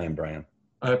anytime, Brian.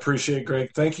 I appreciate it,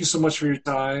 Greg. Thank you so much for your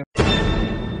time.